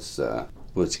Québécois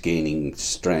was gaining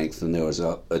strength, and there was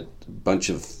a bunch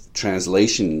of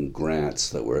translation grants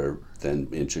that were then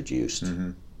introduced.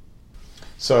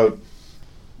 So,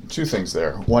 two things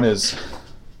there. One is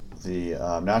the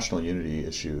national unity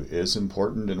issue is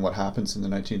important in what happens in the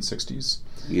 1960s.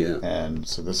 Yeah. And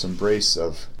so this embrace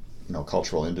of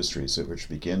cultural industries, which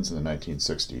begins in the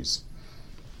 1960s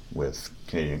with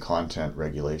Canadian content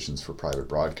regulations for private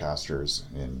broadcasters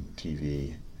in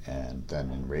TV and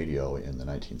then in radio in the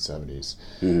 1970s,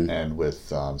 and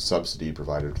with subsidy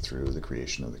provided through the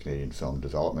creation of the Canadian Film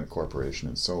Development Corporation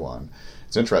and so on.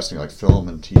 It's interesting, like film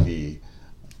and TV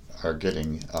are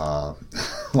getting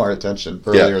more attention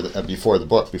earlier before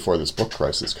this book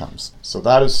crisis comes. So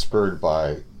that is spurred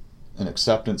by an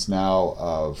acceptance now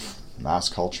of mass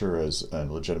culture as a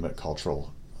legitimate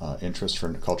cultural interest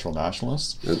for cultural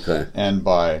nationalists, and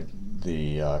by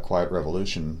the Quiet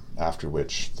Revolution, after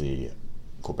which the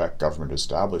Quebec government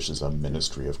establishes a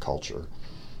Ministry of Culture,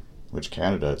 which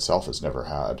Canada itself has never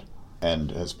had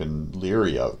and has been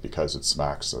leery of because it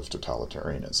smacks of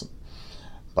totalitarianism.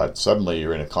 But suddenly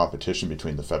you're in a competition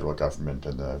between the federal government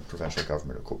and the provincial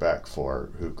government of Quebec for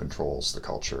who controls the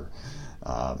culture.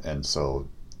 And so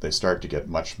they start to get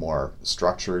much more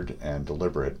structured and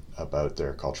deliberate about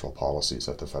their cultural policies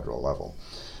at the federal level.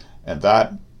 And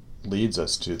that leads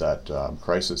us to that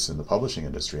crisis in the publishing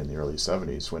industry in the early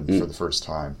 70s when, for the first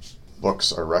time,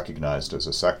 books are recognized as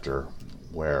a sector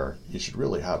where you should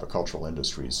really have a cultural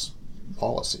industries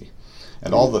policy.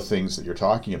 And all the things that you're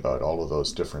talking about, all of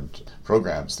those different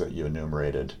programs that you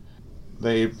enumerated,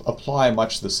 they apply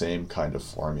much the same kind of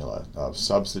formula of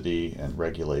subsidy and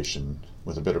regulation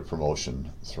with a bit of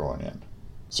promotion thrown in.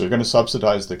 So you're going to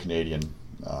subsidize the Canadian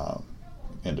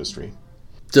industry.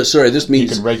 So, sorry, this means...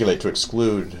 You can regulate to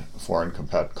exclude foreign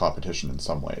competition in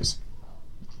some ways.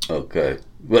 Okay.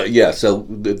 Well, yeah, so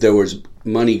there was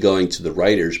money going to the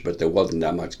writers, but there wasn't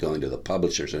that much going to the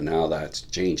publishers, and now that's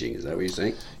changing. Is that what you're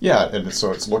saying? Yeah, and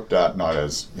so it's looked at not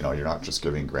as, you're not just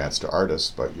giving grants to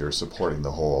artists, but you're supporting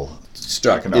the whole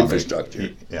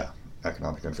infrastructure.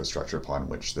 Economic infrastructure upon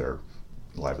which their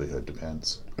livelihood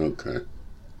depends. Okay.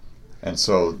 And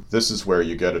so this is where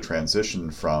you get a transition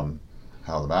from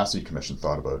how the Massey Commission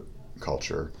thought about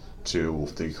culture to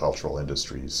the cultural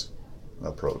industries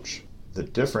approach. The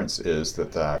difference is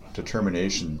that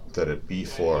determination that it be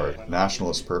for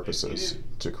nationalist purposes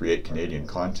to create Canadian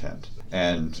content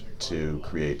and to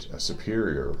create a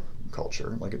superior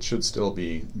culture, like it should still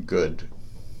be good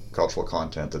cultural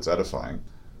content that's edifying,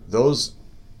 those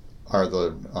are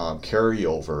the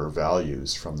carryover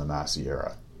values from the Massey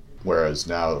era. Whereas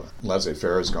now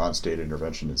laissez-faire is gone, state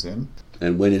intervention is in.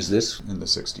 And when is this? In the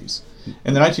 60s.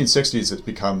 In the 1960s, it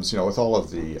becomes, with all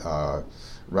of the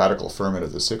radical ferment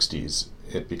of the 60s,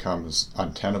 it becomes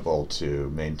untenable to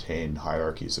maintain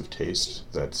hierarchies of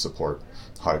taste that support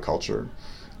high culture.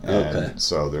 And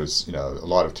so there's, a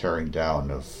lot of tearing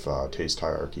down of taste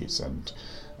hierarchies and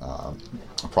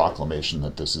a proclamation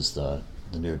that this is the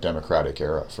new democratic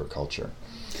era for culture.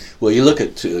 Well, you look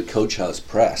at Coach House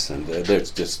Press, and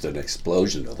there's just an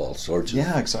explosion of all sorts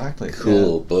of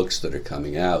cool books that are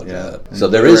coming out. So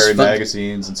there is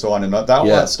magazines and so on, and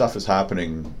that stuff is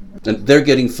happening. And they're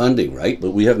getting funding, right?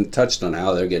 But we haven't touched on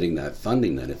how they're getting that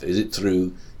funding. Then, is it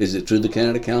through the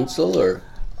Canada Council or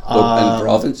and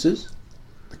provinces?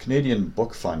 The Canadian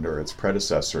Book Fund, or its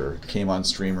predecessor, came on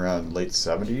stream around late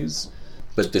 70s.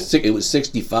 But it was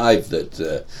 65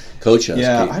 that Coach House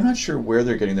came. I'm not sure where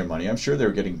they're getting their money. I'm sure they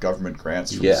were getting government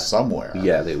grants from somewhere.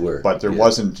 Yeah, they were. But there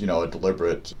wasn't, a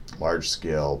deliberate,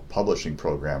 large-scale publishing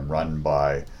program run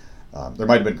by... there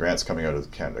might have been grants coming out of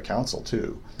the Canada Council,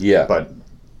 too. Yeah. But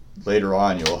later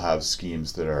on, you'll have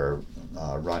schemes that are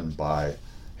run by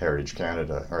Heritage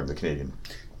Canada, or the Canadian...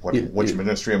 Which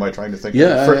ministry am I trying to think of?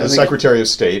 The Secretary of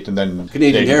State, and then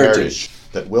Canadian Heritage.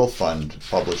 That will fund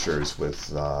publishers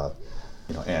with...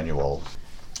 annual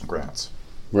grants.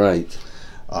 Right.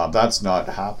 That's not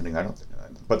happening.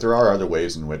 But there are other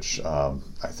ways in which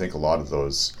I think a lot of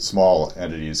those small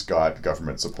entities got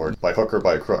government support by hook or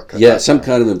by crook. Yeah, some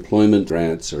kind of employment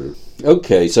grants or so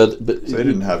they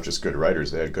didn't have just good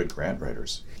writers; they had good grant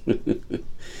writers.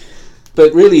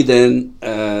 But really, then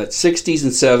 60s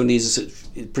and 70s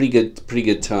is pretty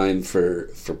good time for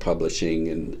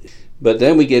publishing, but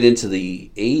then we get into the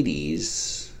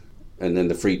 80s. And then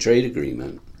the Free Trade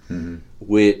Agreement,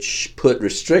 which put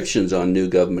restrictions on new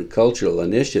government cultural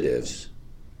initiatives.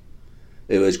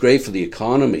 It was great for the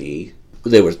economy.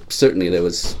 There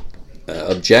was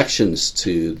objections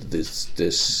to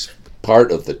this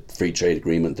part of the free trade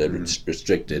agreement that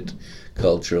restricted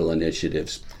cultural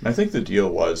initiatives. And I think the deal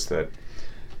was that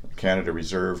Canada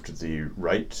reserved the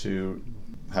right to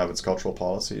have its cultural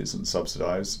policies and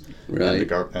subsidize,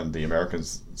 right? And the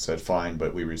Americans said, fine,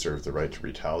 but we reserve the right to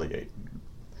retaliate.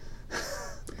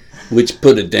 Which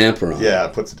put a damper on it. Yeah,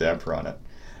 it puts a damper on it.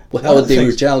 Well, how would they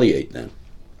retaliate then?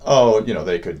 Oh,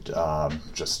 they could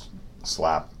just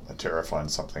slap a tariff on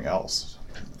something else.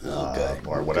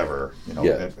 Or whatever,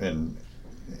 and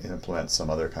implement some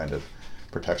other kind of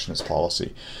protectionist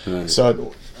policy. Right.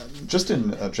 So just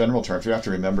in general terms, you have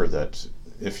to remember that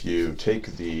if you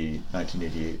take the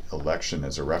 1988 election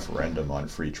as a referendum on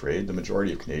free trade, the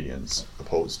majority of Canadians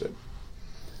opposed it.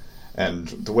 And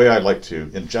the way I'd like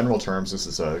to, in general terms, this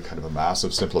is a kind of a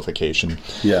massive simplification,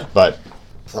 but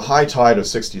the high tide of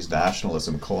 60s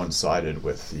nationalism coincided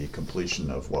with the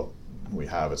completion of what we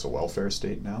have as a welfare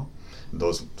state now,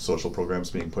 those social programs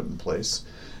being put in place.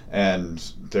 And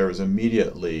there was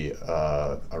immediately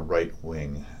a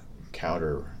right-wing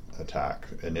counter-attack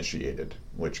initiated,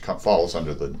 which follows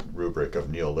under the rubric of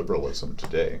neoliberalism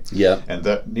today. Yeah. And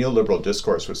that neoliberal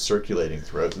discourse was circulating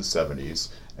throughout the 70s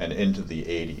and into the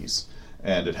 80s.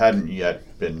 And it hadn't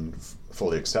yet been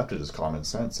fully accepted as common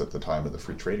sense at the time of the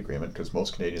free trade agreement, because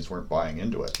most Canadians weren't buying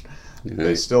into it. Mm-hmm.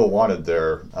 They still wanted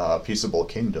their peaceable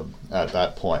kingdom at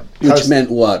that point. Which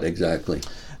meant what exactly?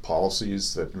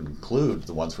 Policies that include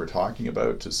the ones we're talking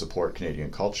about to support Canadian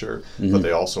culture, but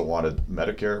they also wanted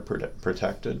Medicare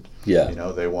protected. Yeah.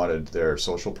 They wanted their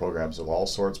social programs of all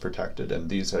sorts protected, and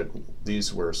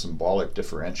these were symbolic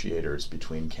differentiators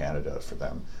between Canada for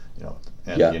them,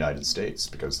 and the United States,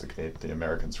 because the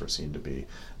Americans were seen to be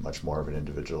much more of an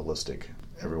individualistic,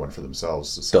 everyone for themselves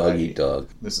society. Dog eat dog.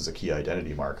 This is a key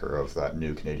identity marker of that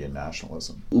new Canadian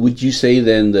nationalism. Would you say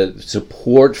then that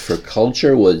support for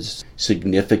culture was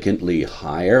significantly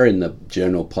higher in the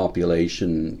general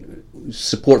population?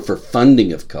 Support for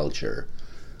funding of culture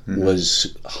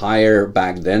was higher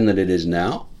back then than it is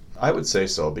now? I would say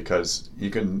so, because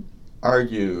you can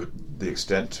argue the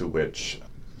extent to which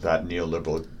that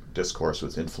neoliberal discourse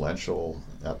was influential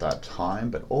at that time,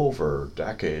 but over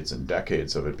decades and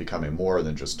decades of it becoming more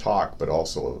than just talk, but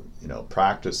also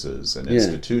practices and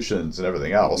institutions and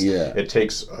everything else, it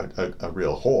takes a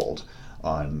real hold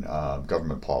on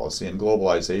government policy. And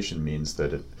globalization means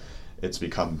that it's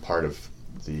become part of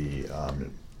the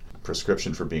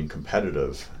prescription for being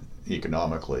competitive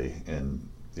economically in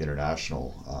the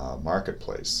international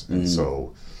marketplace. And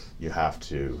so you have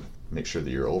to make sure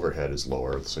that your overhead is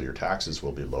lower, so your taxes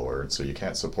will be lower, and so you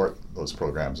can't support those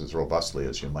programs as robustly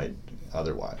as you might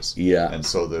otherwise. Yeah. And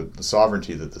so the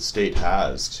sovereignty that the state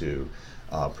has to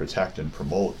protect and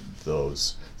promote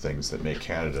those things that make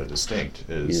Canada distinct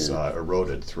is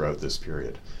eroded throughout this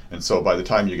period. And so by the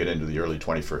time you get into the early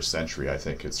 21st century, I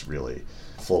think it's really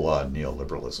full-on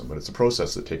neoliberalism, but it's a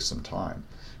process that takes some time.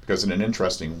 Because in an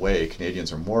interesting way,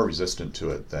 Canadians are more resistant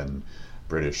to it than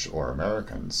British or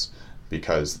Americans,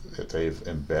 because they've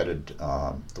embedded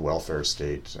the welfare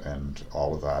state and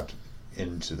all of that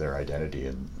into their identity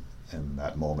in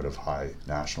that moment of high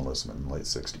nationalism in the late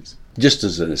 60s. Just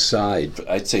as an aside,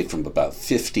 I'd say from about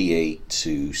 58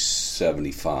 to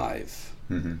 75,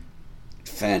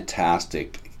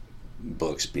 fantastic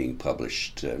books being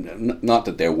published. Not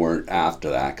that there weren't after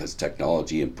that, because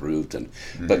technology improved,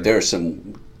 but there are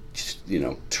some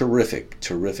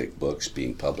terrific books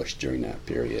being published during that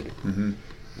period.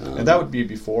 And that would be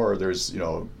before there's,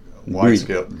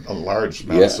 wide-scale, a large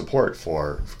amount of support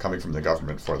for coming from the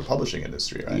government for the publishing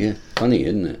industry, right? Yeah, funny,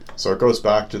 isn't it? So it goes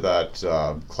back to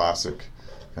that classic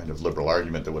kind of liberal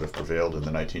argument that would have prevailed in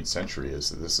the 19th century, is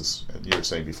that this is, you were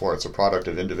saying before, it's a product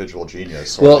of individual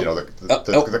genius, or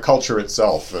the culture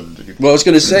itself. And I was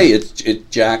going to say, it's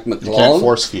Jack McClellan. You can't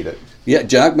force-feed it. Yeah,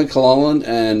 Jack McClellan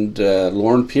and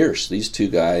Lauren Pierce, these two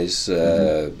guys,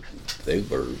 they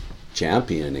were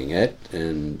championing it,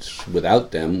 and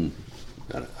without them,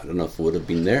 I don't know if it would have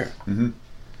been there.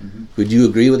 Would you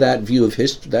agree with that view of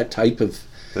history, that type of...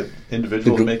 That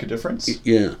individuals make a difference?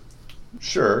 Yeah.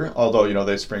 Sure, although,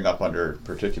 they spring up under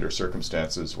particular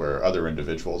circumstances where other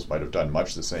individuals might have done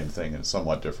much the same thing in a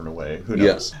somewhat different way. Who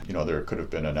knows? There could have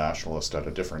been a nationalist at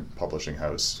a different publishing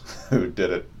house who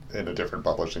did it in a different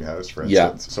publishing house, for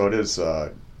instance. So it is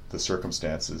the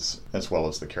circumstances as well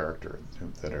as the character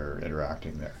that are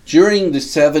interacting there. During the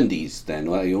 70s, then,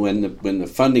 when the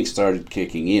funding started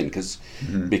kicking in,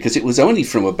 because it was only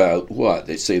from about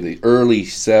they say the early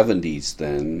 70s,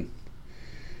 then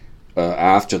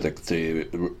after the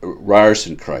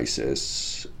Ryerson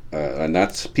crisis, And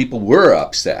that's, people were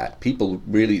upset. People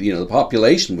really, the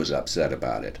population was upset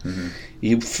about it. Mm-hmm.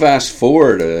 You fast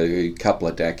forward a couple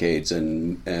of decades,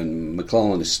 and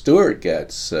McClellan Stewart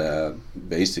gets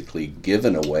basically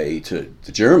given away to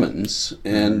the Germans,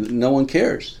 and no one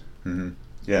cares. Mm-hmm.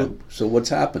 Yeah. So what's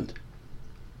happened?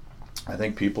 I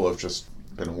think people have just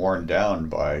been worn down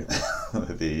by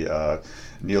the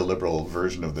neoliberal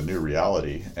version of the new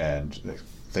reality, and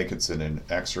think it's an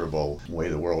inexorable way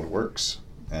the world works,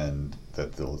 and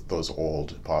that those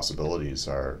old possibilities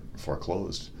are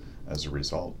foreclosed as a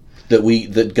result.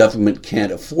 That government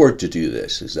can't afford to do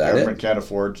this. Is that government can't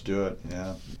afford to do it?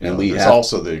 Yeah. And there's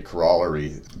also the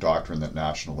corollary doctrine that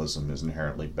nationalism is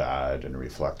inherently bad and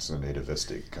reflects a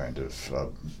nativistic kind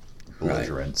of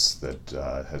belligerence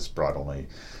that has brought only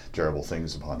terrible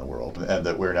things upon the world, and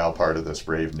that we're now part of this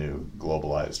brave new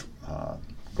globalized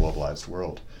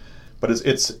world. But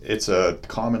it's a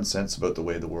common sense about the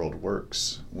way the world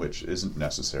works, which isn't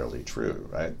necessarily true,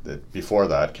 right? That before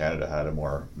that, Canada had a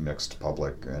more mixed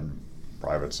public and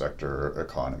private sector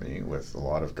economy with a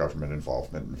lot of government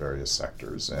involvement in various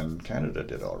sectors, and Canada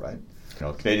did all right.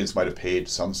 Canadians might have paid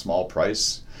some small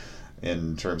price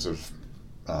in terms of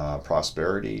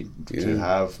prosperity to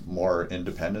have more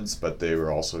independence, but they were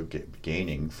also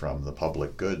gaining from the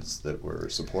public goods that were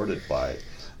supported by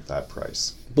that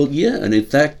price. Well, yeah, and in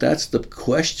fact, that's the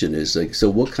question, is like, so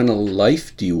what kind of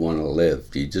life do you want to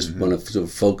live? Do you just want to sort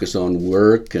of focus on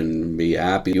work and be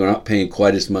happy? You're not paying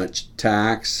quite as much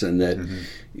tax, and that,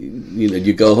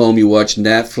 you go home, you watch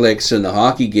Netflix and the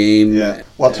hockey game. Yeah.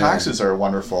 Well, taxes are a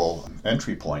wonderful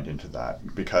entry point into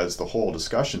that, because the whole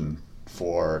discussion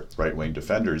for right-wing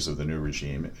defenders of the new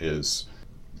regime is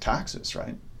taxes,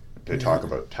 right? They talk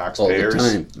about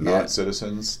taxpayers, not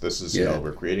citizens. This is,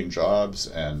 we're creating jobs,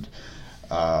 and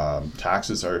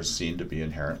taxes are seen to be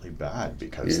inherently bad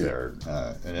because they're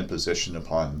an imposition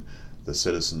upon the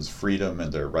citizens' freedom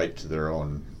and their right to their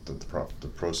own, the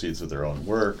proceeds of their own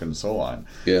work, and so on.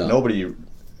 Yeah. Nobody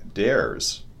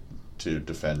dares to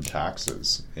defend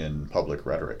taxes in public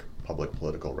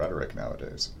political rhetoric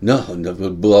nowadays. No,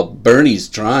 well, Bernie's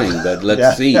trying, but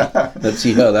let's see. Let's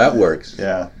see how that works.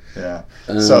 Yeah.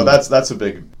 So that's a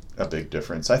big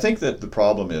difference. I think that the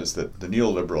problem is that the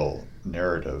neoliberal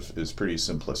narrative is pretty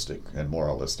simplistic and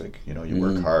moralistic. You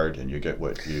work hard and you get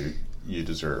what you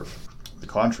deserve. The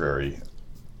contrary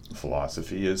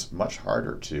philosophy is much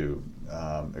harder to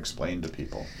explain to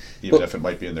people. Even if it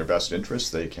might be in their best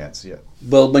interest, they can't see it.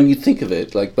 Well, when you think of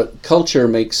it, but culture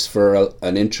makes for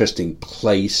an interesting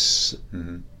place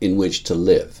in which to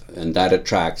live, and that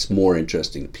attracts more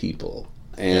interesting people.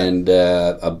 And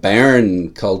a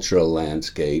barren cultural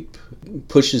landscape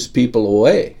pushes people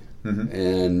away,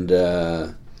 and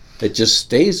it just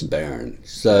stays barren.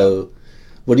 So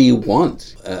what do you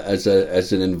want as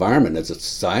an environment, as a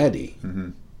society?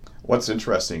 What's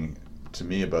interesting to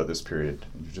me about this period,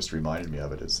 and you just reminded me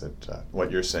of it, is that what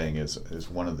you're saying is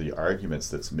one of the arguments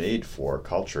that's made for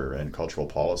culture and cultural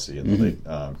policy in the late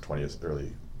 20th,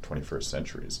 early 21st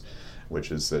centuries,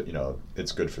 which is that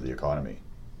it's good for the economy.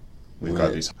 We've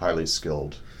got these highly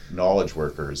skilled knowledge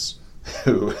workers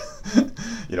who,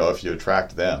 if you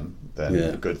attract them,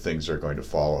 then good things are going to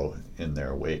follow in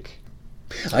their wake.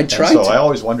 I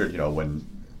always wondered, when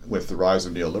with the rise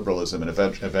of neoliberalism and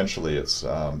eventually its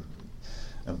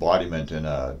embodiment in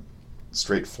a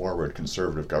straightforward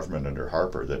conservative government under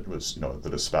Harper that was,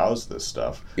 that espoused this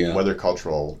stuff, whether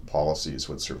cultural policies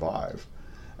would survive.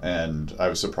 And I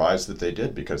was surprised that they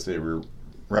did, because they were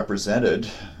represented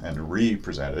and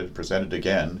presented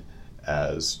again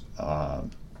as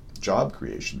job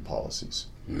creation policies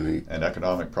and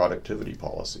economic productivity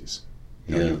policies.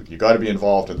 You got to be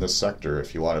involved in this sector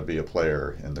if you want to be a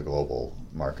player in the global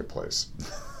marketplace.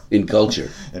 In culture.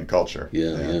 In culture.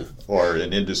 Yeah. Or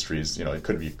in industries, it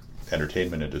could be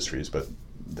entertainment industries, but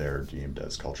they're deemed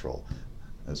as cultural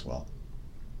as well.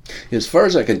 As far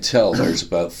as I can tell, there's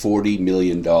about $40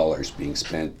 million being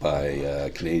spent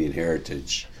by Canadian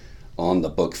Heritage on the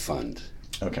book fund.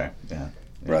 Okay,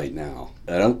 right now.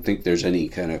 I don't think there's any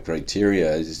kind of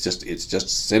criteria. It's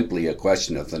just simply a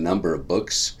question of the number of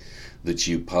books that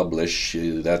you publish.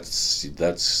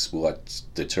 That's what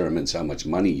determines how much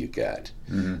money you get,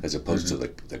 as opposed to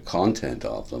the content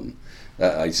of them.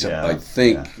 I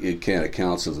think Canada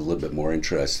Council is a little bit more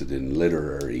interested in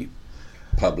literary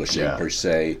publishing per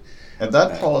se. And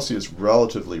that policy is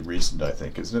relatively recent, I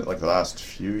think, isn't it? Like the last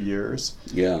few years.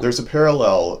 Yeah. There's a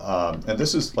parallel, and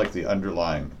this is like the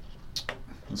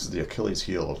Achilles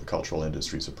heel of the cultural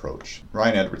industry's approach.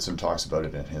 Ryan Edwardson talks about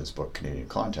it in his book, Canadian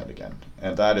Content Again.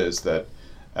 And that is that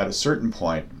at a certain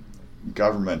point,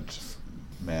 government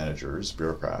managers,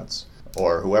 bureaucrats,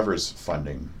 or whoever's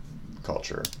funding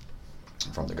culture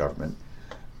from the government,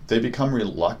 they become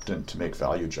reluctant to make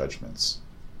value judgments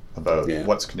about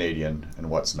what's Canadian and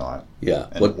what's not. Yeah.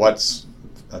 And what's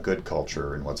a good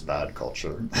culture and what's bad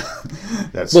culture.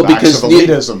 That's because of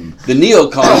elitism. The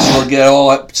neocons will get all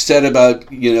upset about,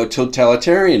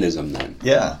 totalitarianism then.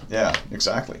 Yeah,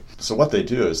 exactly. So what they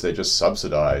do is they just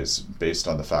subsidize based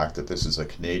on the fact that this is a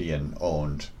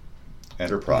Canadian-owned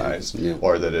enterprise,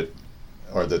 or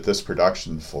that this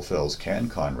production fulfills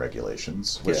CanCon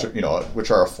regulations,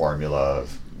 which are a formula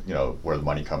of where the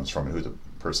money comes from and who the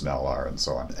personnel are and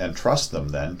so on, and trust them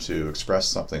then to express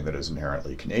something that is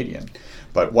inherently Canadian.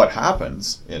 But what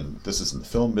happens this is in the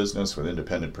film business with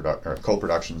independent or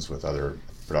co-productions with other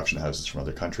production houses from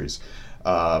other countries,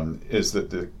 is that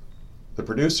the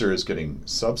producer is getting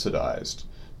subsidized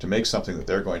to make something that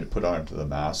they're going to put onto the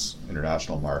mass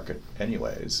international market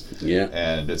anyways. Yeah.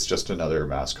 And it's just another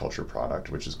mass culture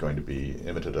product, which is going to be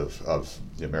imitative of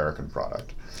the American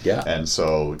product. Yeah. And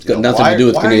so, it's got nothing to do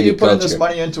with Canadian why are you putting culture? this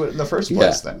money into it in the first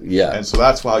place then? Yeah. And so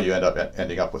that's why you end up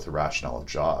ending up with the rationale of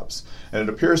jobs. And it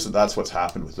appears that that's what's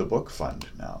happened with the book fund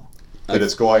now. That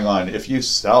it's going on, if you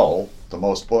sell the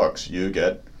most books, you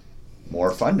get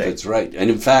more funding. That's right. And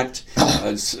in fact,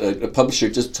 a publisher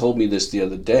just told me this the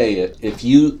other day. If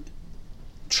you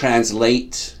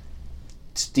translate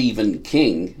Stephen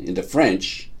King into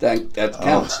French, that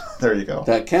counts. There you go.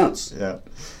 That counts. Yeah.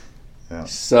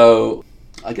 So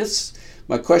I guess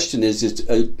my question is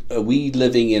are we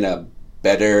living in a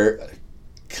better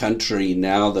country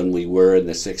now than we were in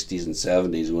the 60s and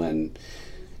 70s when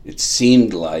it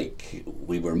seemed like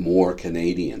we were more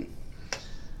Canadian?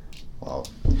 Well,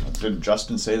 didn't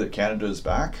Justin say that Canada is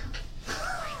back?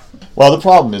 Well, the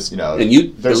problem is, And you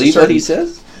believe what he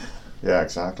says? Yeah,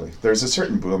 exactly. There's a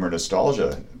certain boomer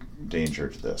nostalgia danger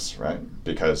to this, right?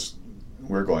 Because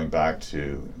we're going back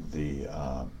to the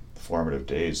formative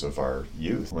days of our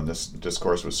youth when this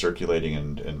discourse was circulating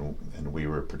and we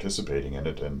were participating in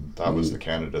it, and that was the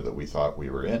Canada that we thought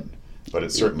we were in. But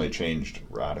it's certainly changed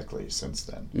radically since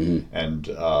then. Mm-hmm. And,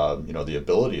 the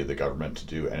ability of the government to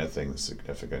do anything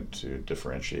significant to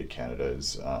differentiate Canada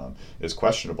is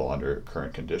questionable under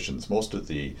current conditions. Most of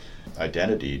the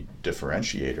identity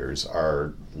differentiators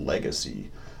are legacy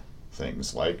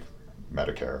things like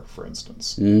Medicare, for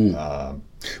instance.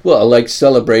 Well, like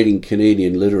celebrating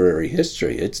Canadian literary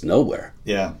history, it's nowhere.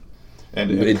 Yeah. And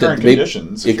in current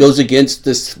conditions... It goes against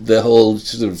the whole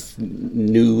sort of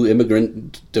new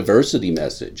immigrant diversity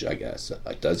message, I guess.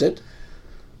 Does it?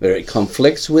 Or it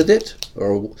conflicts with it?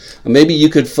 Or maybe you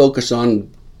could focus on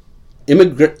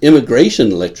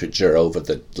immigration literature over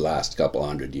the last couple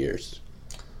hundred years.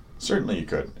 Certainly you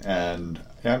could. And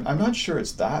I'm not sure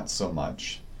it's that so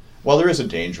much. Well, there is a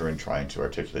danger in trying to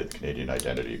articulate the Canadian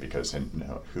identity because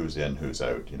who's in, who's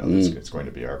out. It's going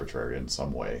to be arbitrary in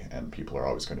some way, and people are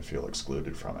always going to feel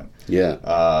excluded from it. Yeah.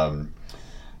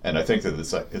 And I think that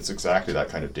it's exactly that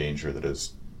kind of danger that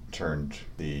has turned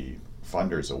the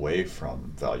funders away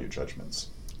from value judgments.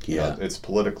 Yeah. It's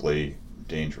politically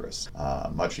dangerous.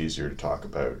 Much easier to talk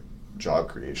about job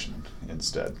creation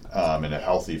instead, in a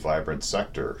healthy, vibrant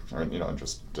sector, or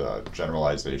just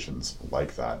generalizations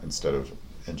like that instead of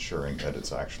ensuring that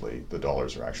the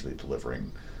dollars are actually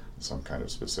delivering some kind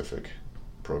of specific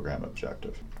program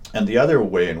objective. And the other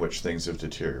way in which things have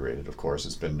deteriorated, of course,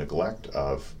 has been neglect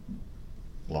of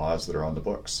laws that are on the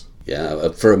books. Yeah,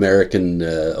 for American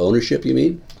ownership, you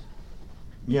mean?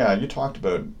 Yeah, you talked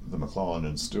about the McClelland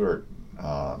and Stewart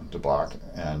debacle,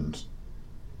 and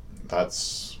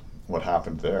that's what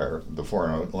happened there. The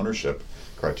foreign ownership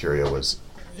criteria was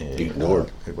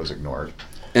ignored. It was ignored.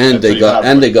 And they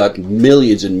got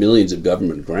millions and millions of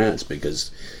government grants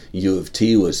because U of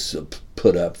T was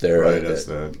put up there, right,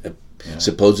 as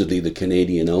supposedly the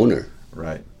Canadian owner.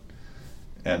 Right.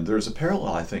 And there's a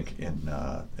parallel, I think,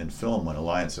 in film when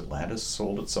Alliance Atlantis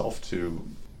sold itself to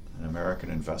an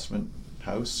American investment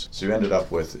house. So you ended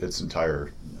up with its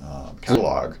entire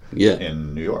catalog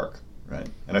in New York, right?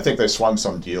 And I think they swung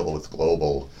some deal with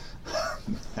Global.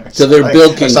 So they're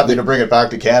building something to bring it back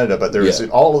to Canada, but there's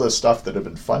all of this stuff that had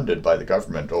been funded by the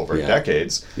government over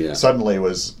decades suddenly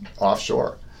was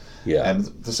offshore. Yeah. And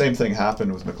the same thing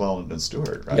happened with McClelland and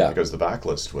Stewart, right? Yeah. Because the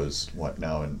backlist was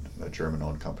now in a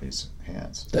German-owned company's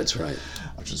hands. That's right.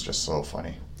 Which is just so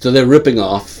funny. So they're ripping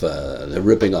off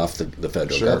the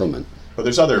federal government. But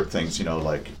there's other things,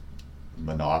 like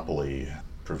monopoly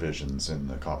provisions in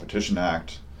the Competition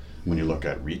Act. When you look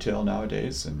at retail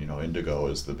nowadays, and Indigo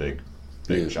is the big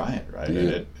giant, right?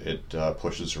 And it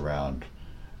pushes around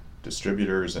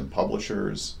distributors and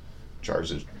publishers,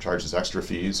 charges extra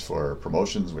fees for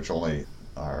promotions which only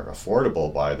are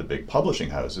affordable by the big publishing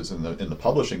houses. In the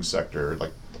publishing sector,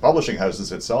 like the publishing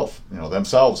houses itself,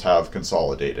 themselves have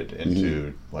consolidated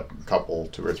into a couple,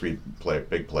 two or three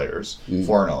big players,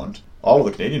 foreign owned. All of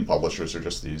the Canadian publishers are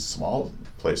just these small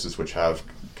places which have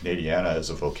Canadiana as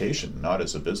a vocation, not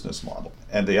as a business model.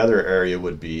 And the other area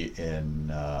would be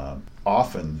in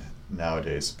often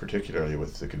nowadays, particularly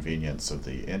with the convenience of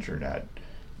the internet,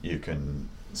 you can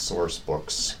source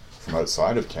books from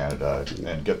outside of Canada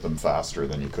and get them faster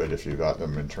than you could if you got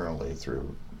them internally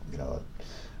through,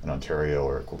 an Ontario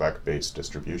or Quebec-based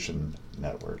distribution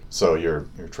network. So you're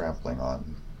trampling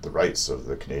on the rights of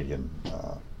the Canadian.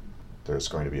 There's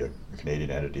going to be a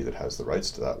Canadian entity that has the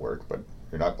rights to that work, but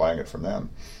you're not buying it from them.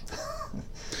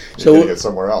 You're getting it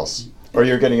somewhere else, or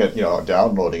you're getting it,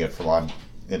 downloading it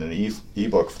in an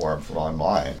ebook form from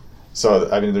online. So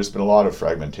there's been a lot of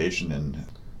fragmentation in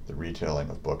the retailing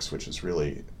of books, which has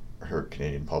really hurt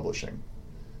Canadian publishing.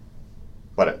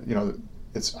 But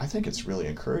I think it's really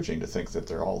encouraging to think that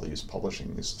there are all these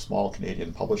small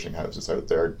Canadian publishing houses out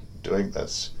there doing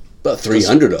this. About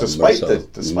 300 of them or so.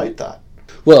 Despite that.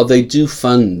 Well, they do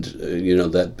fund,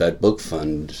 that book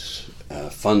fund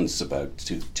funds about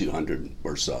 200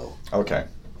 or so. Okay,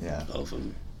 yeah. Of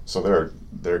them. So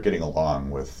they're getting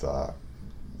along with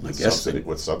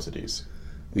subsidies.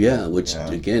 Yeah, which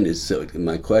again is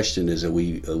my question is: Are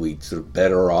we sort of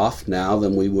better off now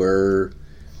than we were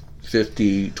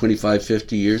 50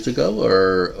 years ago,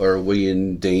 or are we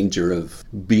in danger of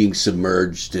being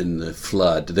submerged in the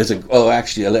flood?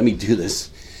 Actually, let me do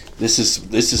this. This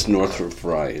is Northrop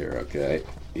Frye here, okay?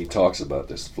 He talks about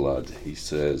this flood. He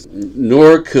says,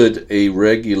 nor could a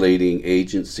regulating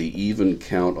agency even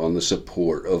count on the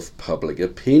support of public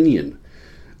opinion.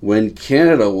 When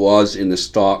Canada was, in the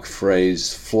stock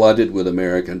phrase, flooded with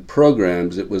American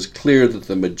programs, it was clear that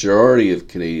the majority of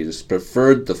Canadians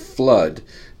preferred the flood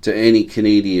to any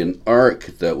Canadian ark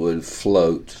that would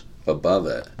float above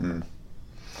it.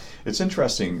 It's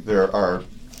interesting. There are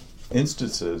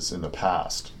instances in the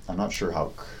past. I'm not sure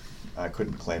how. I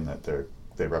couldn't claim that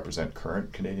they represent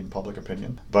current Canadian public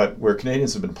opinion, but where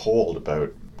Canadians have been polled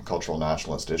about cultural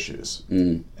nationalist issues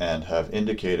and have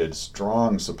indicated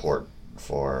strong support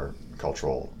for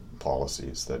cultural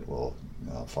policies that will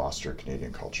foster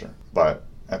Canadian culture, but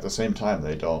at the same time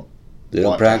they don't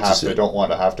practice it. They don't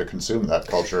want to have to consume that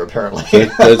culture, apparently.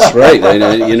 That's right.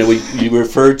 And we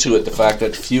referred to it, the fact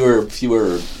that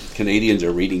fewer Canadians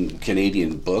are reading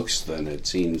Canadian books than it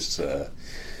seems.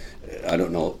 I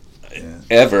don't know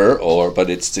ever, but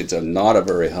it's not a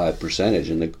very high percentage.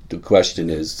 And the question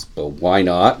is, well, why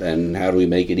not? And how do we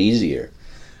make it easier?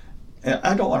 And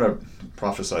I don't want to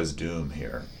prophesize doom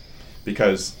here,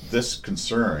 because this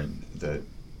concern that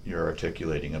you're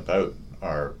articulating about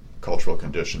our cultural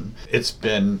condition, it's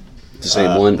been the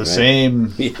same one, right? Same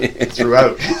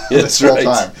throughout this whole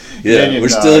time. Yeah, Canadian, we're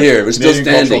still here. We're still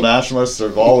standing. Cultural nationalists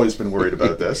have always been worried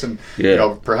about this, and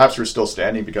perhaps we're still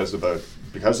standing because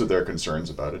of their concerns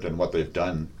about it and what they've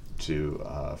done to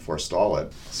forestall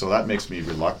it. So that makes me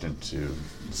reluctant to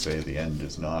say the end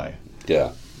is nigh.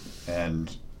 Yeah,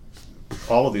 and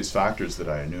all of these factors that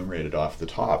I enumerated off the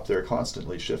top, they're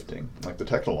constantly shifting. Like the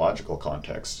technological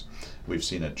context, we've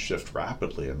seen it shift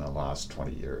rapidly in the last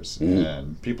 20 years,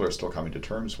 and people are still coming to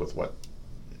terms with what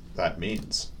that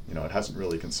means. It hasn't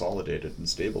really consolidated and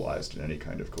stabilized in any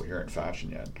kind of coherent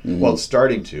fashion yet. Well, it's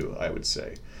starting to, I would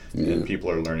say, and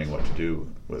people are learning what to do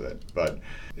with it. But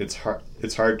it's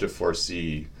hard to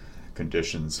foresee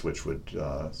conditions which would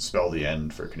spell the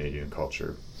end for Canadian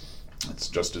culture. It's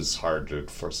just as hard to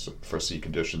foresee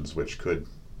conditions which could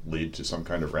lead to some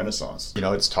kind of renaissance.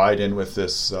 It's tied in with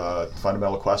this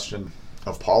fundamental question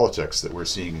of politics that we're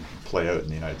seeing play out in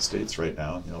the United States right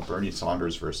now. Bernie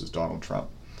Sanders versus Donald Trump.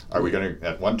 Are we going to?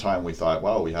 At one time, we thought,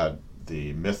 well, we had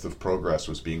the myth of progress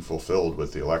was being fulfilled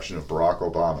with the election of Barack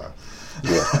Obama.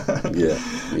 Yeah.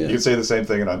 You could say the same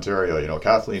thing in Ontario.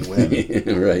 Kathleen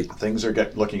Wynne. Right. Things are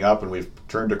looking up, and we've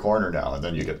turned a corner now. And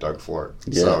then you get Doug Ford.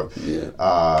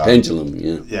 Pendulum.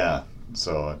 Yeah.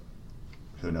 So,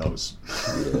 who knows?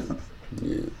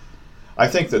 Yeah. I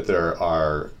think that there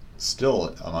are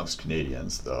still amongst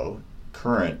Canadians, though,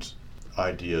 current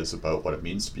ideas about what it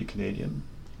means to be Canadian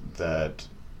that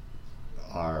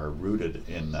are rooted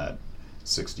in that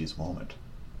 60s moment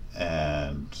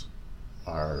and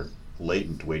are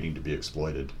latent, waiting to be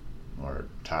exploited or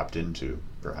tapped into,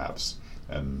 perhaps,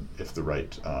 and if the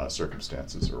right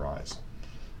circumstances arise.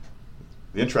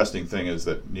 The interesting thing is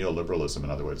that neoliberalism, in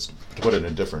other words, to put it in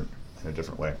a different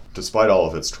way, despite all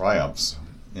of its triumphs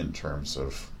in terms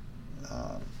of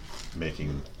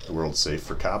making the world safe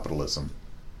for capitalism,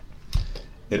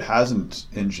 it hasn't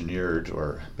engineered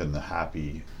or been the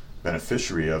happy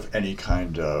beneficiary of any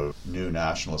kind of new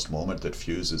nationalist moment that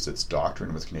fuses its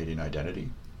doctrine with Canadian identity.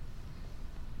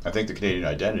 I think the Canadian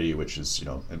identity, which is,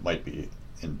 it might be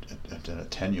in an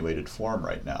attenuated form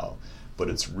right now, but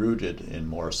it's rooted in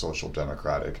more social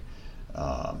democratic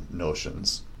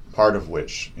notions, part of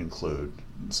which include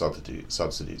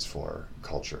subsidies for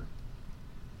culture,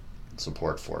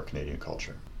 support for Canadian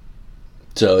culture.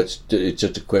 So it's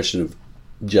just a question of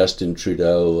Justin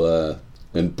Trudeau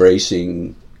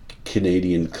embracing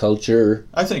Canadian culture.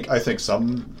 I think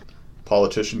some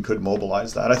politician could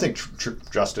mobilize that. I think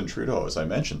Justin Trudeau, as I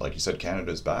mentioned, like you said,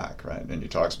 Canada's back, right? And he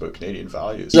talks about Canadian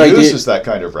values. He uses that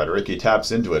kind of rhetoric. He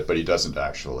taps into it, but he doesn't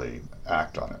actually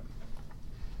act on it.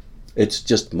 It's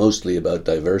just mostly about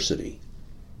diversity.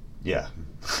 Yeah.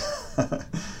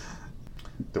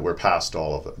 That we're past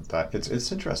all of it. That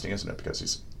it's interesting, isn't it?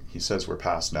 Because he says we're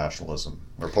past nationalism.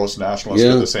 We're post-nationalist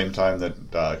at the same time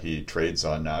that he trades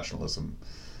on nationalism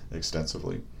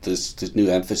extensively. This new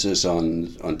emphasis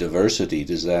on diversity,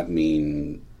 does that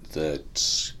mean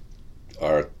that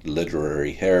our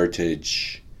literary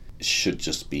heritage should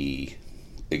just be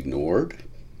ignored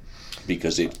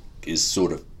because it is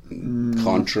sort of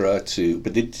contra to,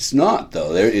 but it's not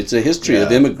though. It's a history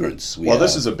of immigrants.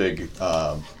 This is a big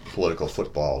political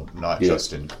football, not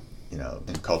just in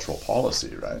in cultural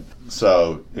policy, right?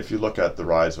 So if you look at the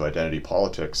rise of identity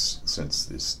politics since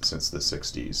the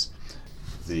 60s,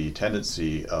 the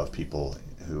tendency of people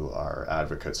who are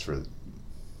advocates for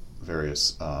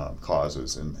various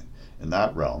causes in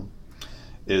that realm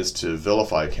is to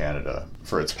vilify Canada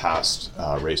for its past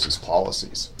racist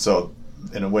policies. So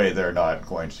in a way, they're not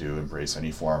going to embrace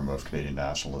any form of Canadian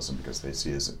nationalism because they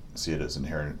see it as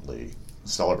inherently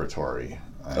celebratory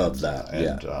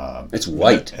it's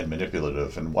white and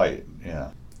manipulative and white.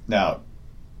 Yeah. Now,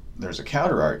 there's a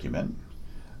counter argument,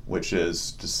 which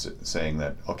is just saying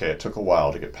that, okay, it took a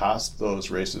while to get past those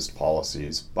racist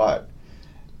policies, but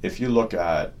if you look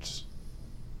at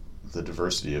the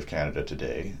diversity of Canada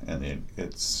today and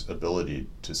its ability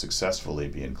to successfully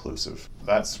be inclusive,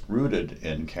 that's rooted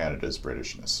in Canada's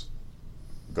Britishness.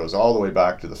 It goes all the way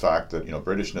back to the fact that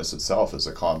Britishness itself is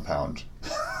a compound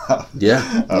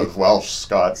of Welsh,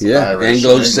 Scots, Irish,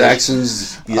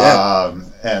 Anglo-Saxons,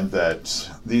 and that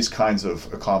these kinds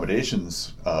of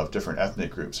accommodations of different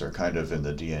ethnic groups are kind of in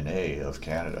the DNA of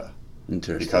Canada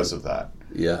because of that.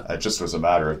 Yeah, it just was a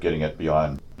matter of getting it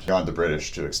beyond the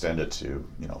British to extend it to,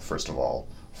 first of all,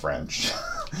 French,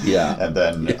 and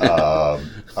then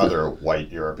other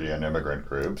white European immigrant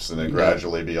groups, and then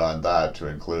gradually beyond that to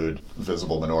include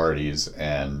visible minorities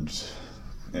and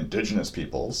indigenous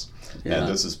peoples. And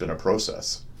this has been a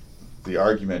process. The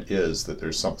argument is that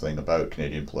there's something about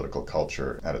Canadian political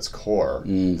culture at its core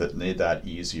that made that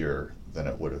easier than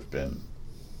it would have been,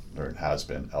 or it has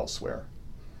been elsewhere.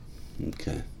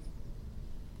 Okay.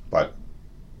 But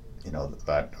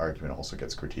that argument also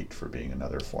gets critiqued for being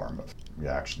another form of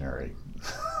reactionary,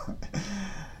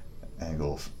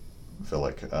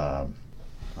 Anglophilic,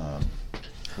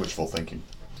 wishful thinking.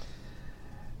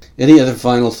 Any other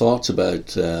final thoughts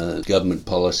about government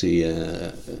policy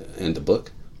and the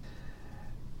book?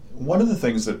 One of the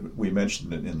things that we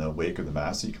mentioned in the wake of the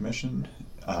Massey Commission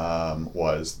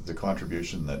was the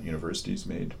contribution that universities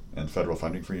made and federal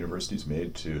funding for universities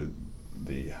made to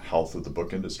the health of the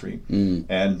book industry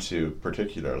and to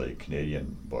particularly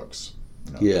Canadian books,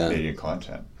 Canadian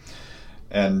content.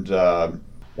 And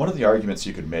one of the arguments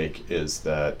you could make is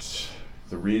that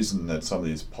the reason that some of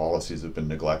these policies have been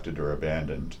neglected or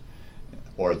abandoned,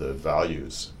 or the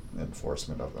values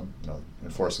enforcement of them,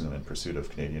 enforcing them in pursuit of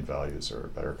Canadian values or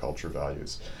better culture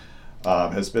values,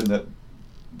 has been that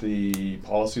the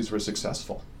policies were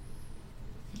successful.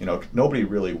 Nobody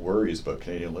really worries about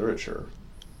Canadian literature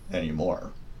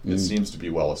anymore. It seems to be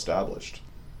well established.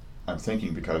 I'm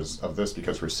thinking because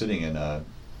we're sitting in a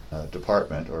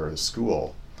department or a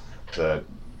school that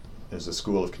is a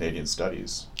school of Canadian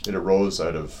studies. It arose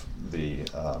out of the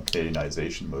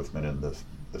Canadianization movement and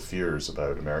the fears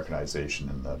about Americanization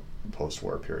in the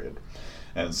post-war period.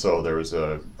 And so there was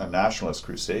a nationalist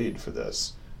crusade for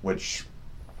this, which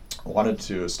wanted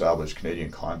to establish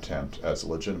Canadian content as a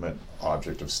legitimate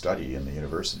object of study in the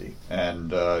university.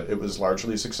 And it was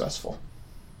largely successful.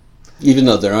 Even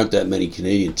though there aren't that many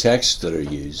Canadian texts that are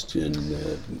used in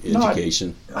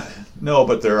education. No,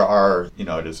 but there are,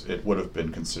 it would have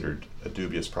been considered a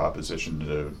dubious proposition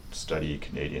to study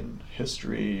Canadian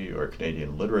history or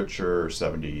Canadian literature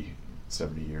 70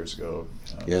 years ago,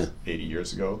 80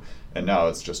 years ago, and now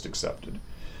it's just accepted.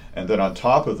 And then on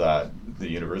top of that, the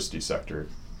university sector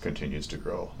continues to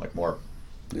grow. Like more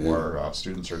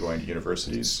students are going to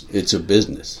universities. It's a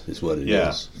business, is what it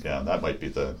is. Yeah, that might be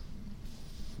the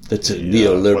That's a what the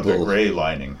neoliberal. gray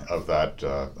lining of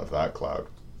that cloud.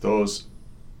 Those,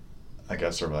 I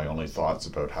guess, are my only thoughts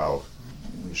about how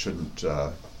we shouldn't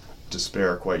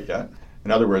despair quite yet.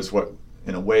 In other words,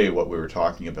 in a way, what we were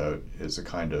talking about is a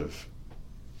kind of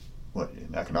what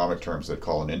in economic terms they'd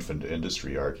call an infant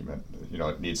industry argument.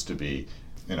 It needs to be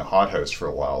in a hothouse for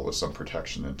a while with some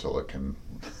protection until it can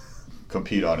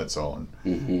compete on its own.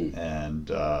 Mm-hmm.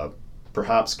 And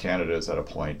perhaps Canada is at a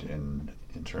point in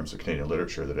terms of Canadian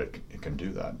literature that it can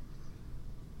do that.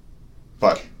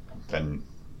 But then,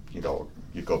 you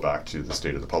go back to the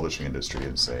state of the publishing industry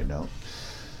and say no.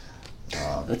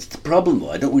 That's the problem,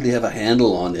 though. I don't really have a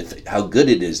handle on how good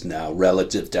it is now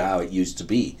relative to how it used to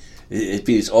be.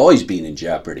 It's always been in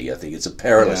jeopardy. I think it's a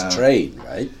perilous trade,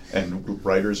 right? And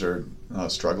writers are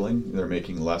struggling. They're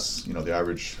making less. The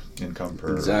average income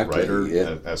per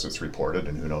writer, as it's reported,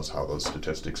 and who knows how those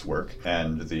statistics work.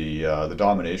 And the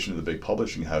domination of the big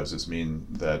publishing houses mean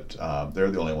that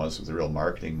they're the only ones with the real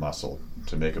marketing muscle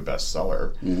to make a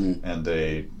bestseller, and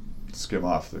they skim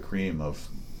off the cream of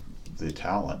the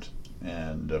talent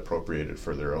and appropriate it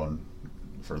for their own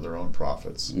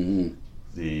profits. Mm-hmm.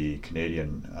 The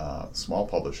Canadian small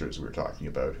publishers we were talking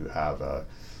about, who have a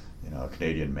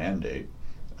Canadian mandate,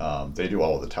 they do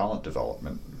all of the talent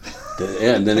development.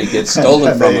 And then it gets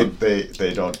stolen from them.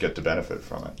 They don't get to benefit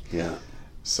from it. Yeah.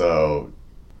 So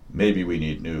maybe we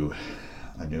need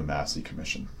a new Massey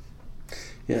Commission.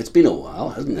 Yeah, it's been a while,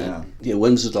 hasn't it? Yeah.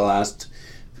 When was the last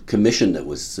commission that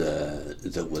was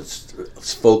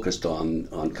focused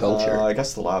on culture? I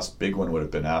guess the last big one would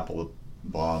have been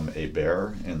Applebaum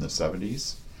Hébert in the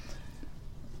 70s.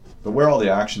 But where all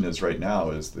the action is right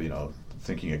now is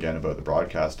thinking again about the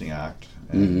Broadcasting Act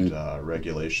and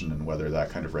regulation, and whether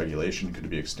that kind of regulation could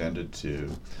be extended to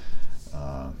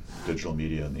digital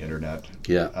media and the internet.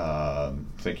 Yeah.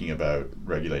 Thinking about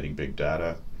regulating big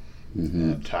data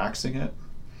and taxing it.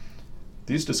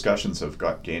 These discussions have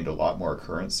gained a lot more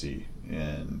currency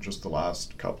in just the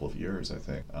last couple of years, I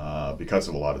think, because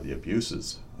of a lot of the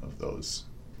abuses of those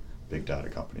big data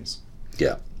companies.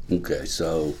 Yeah. Okay,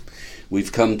 so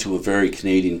we've come to a very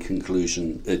Canadian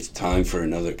conclusion. It's time for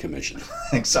another commission.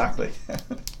 Exactly.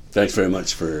 Thanks very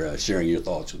much for sharing your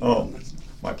thoughts with me on this.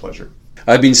 My pleasure.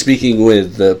 I've been speaking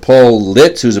with Paul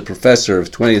Litt, who's a professor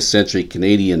of 20th century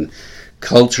Canadian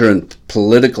culture and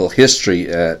political history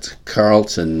at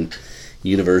Carleton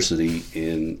University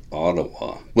in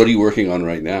Ottawa. What are you working on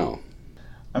right now?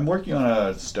 I'm working on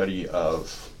a study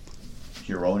of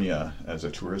Huronia as a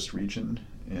tourist region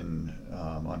in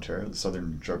Ontario, the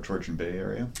southern Georgian Bay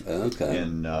area,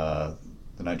 in the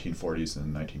 1940s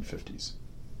and 1950s.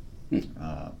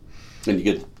 And you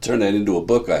could turn that into a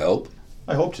book, I hope.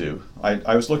 I hope to.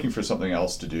 I was looking for something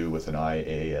else to do with an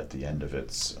IA at the end of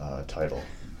its title.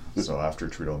 So after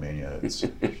Trudeau Mania, it's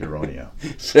Huronia.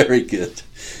 Very good.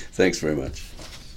 Thanks very much.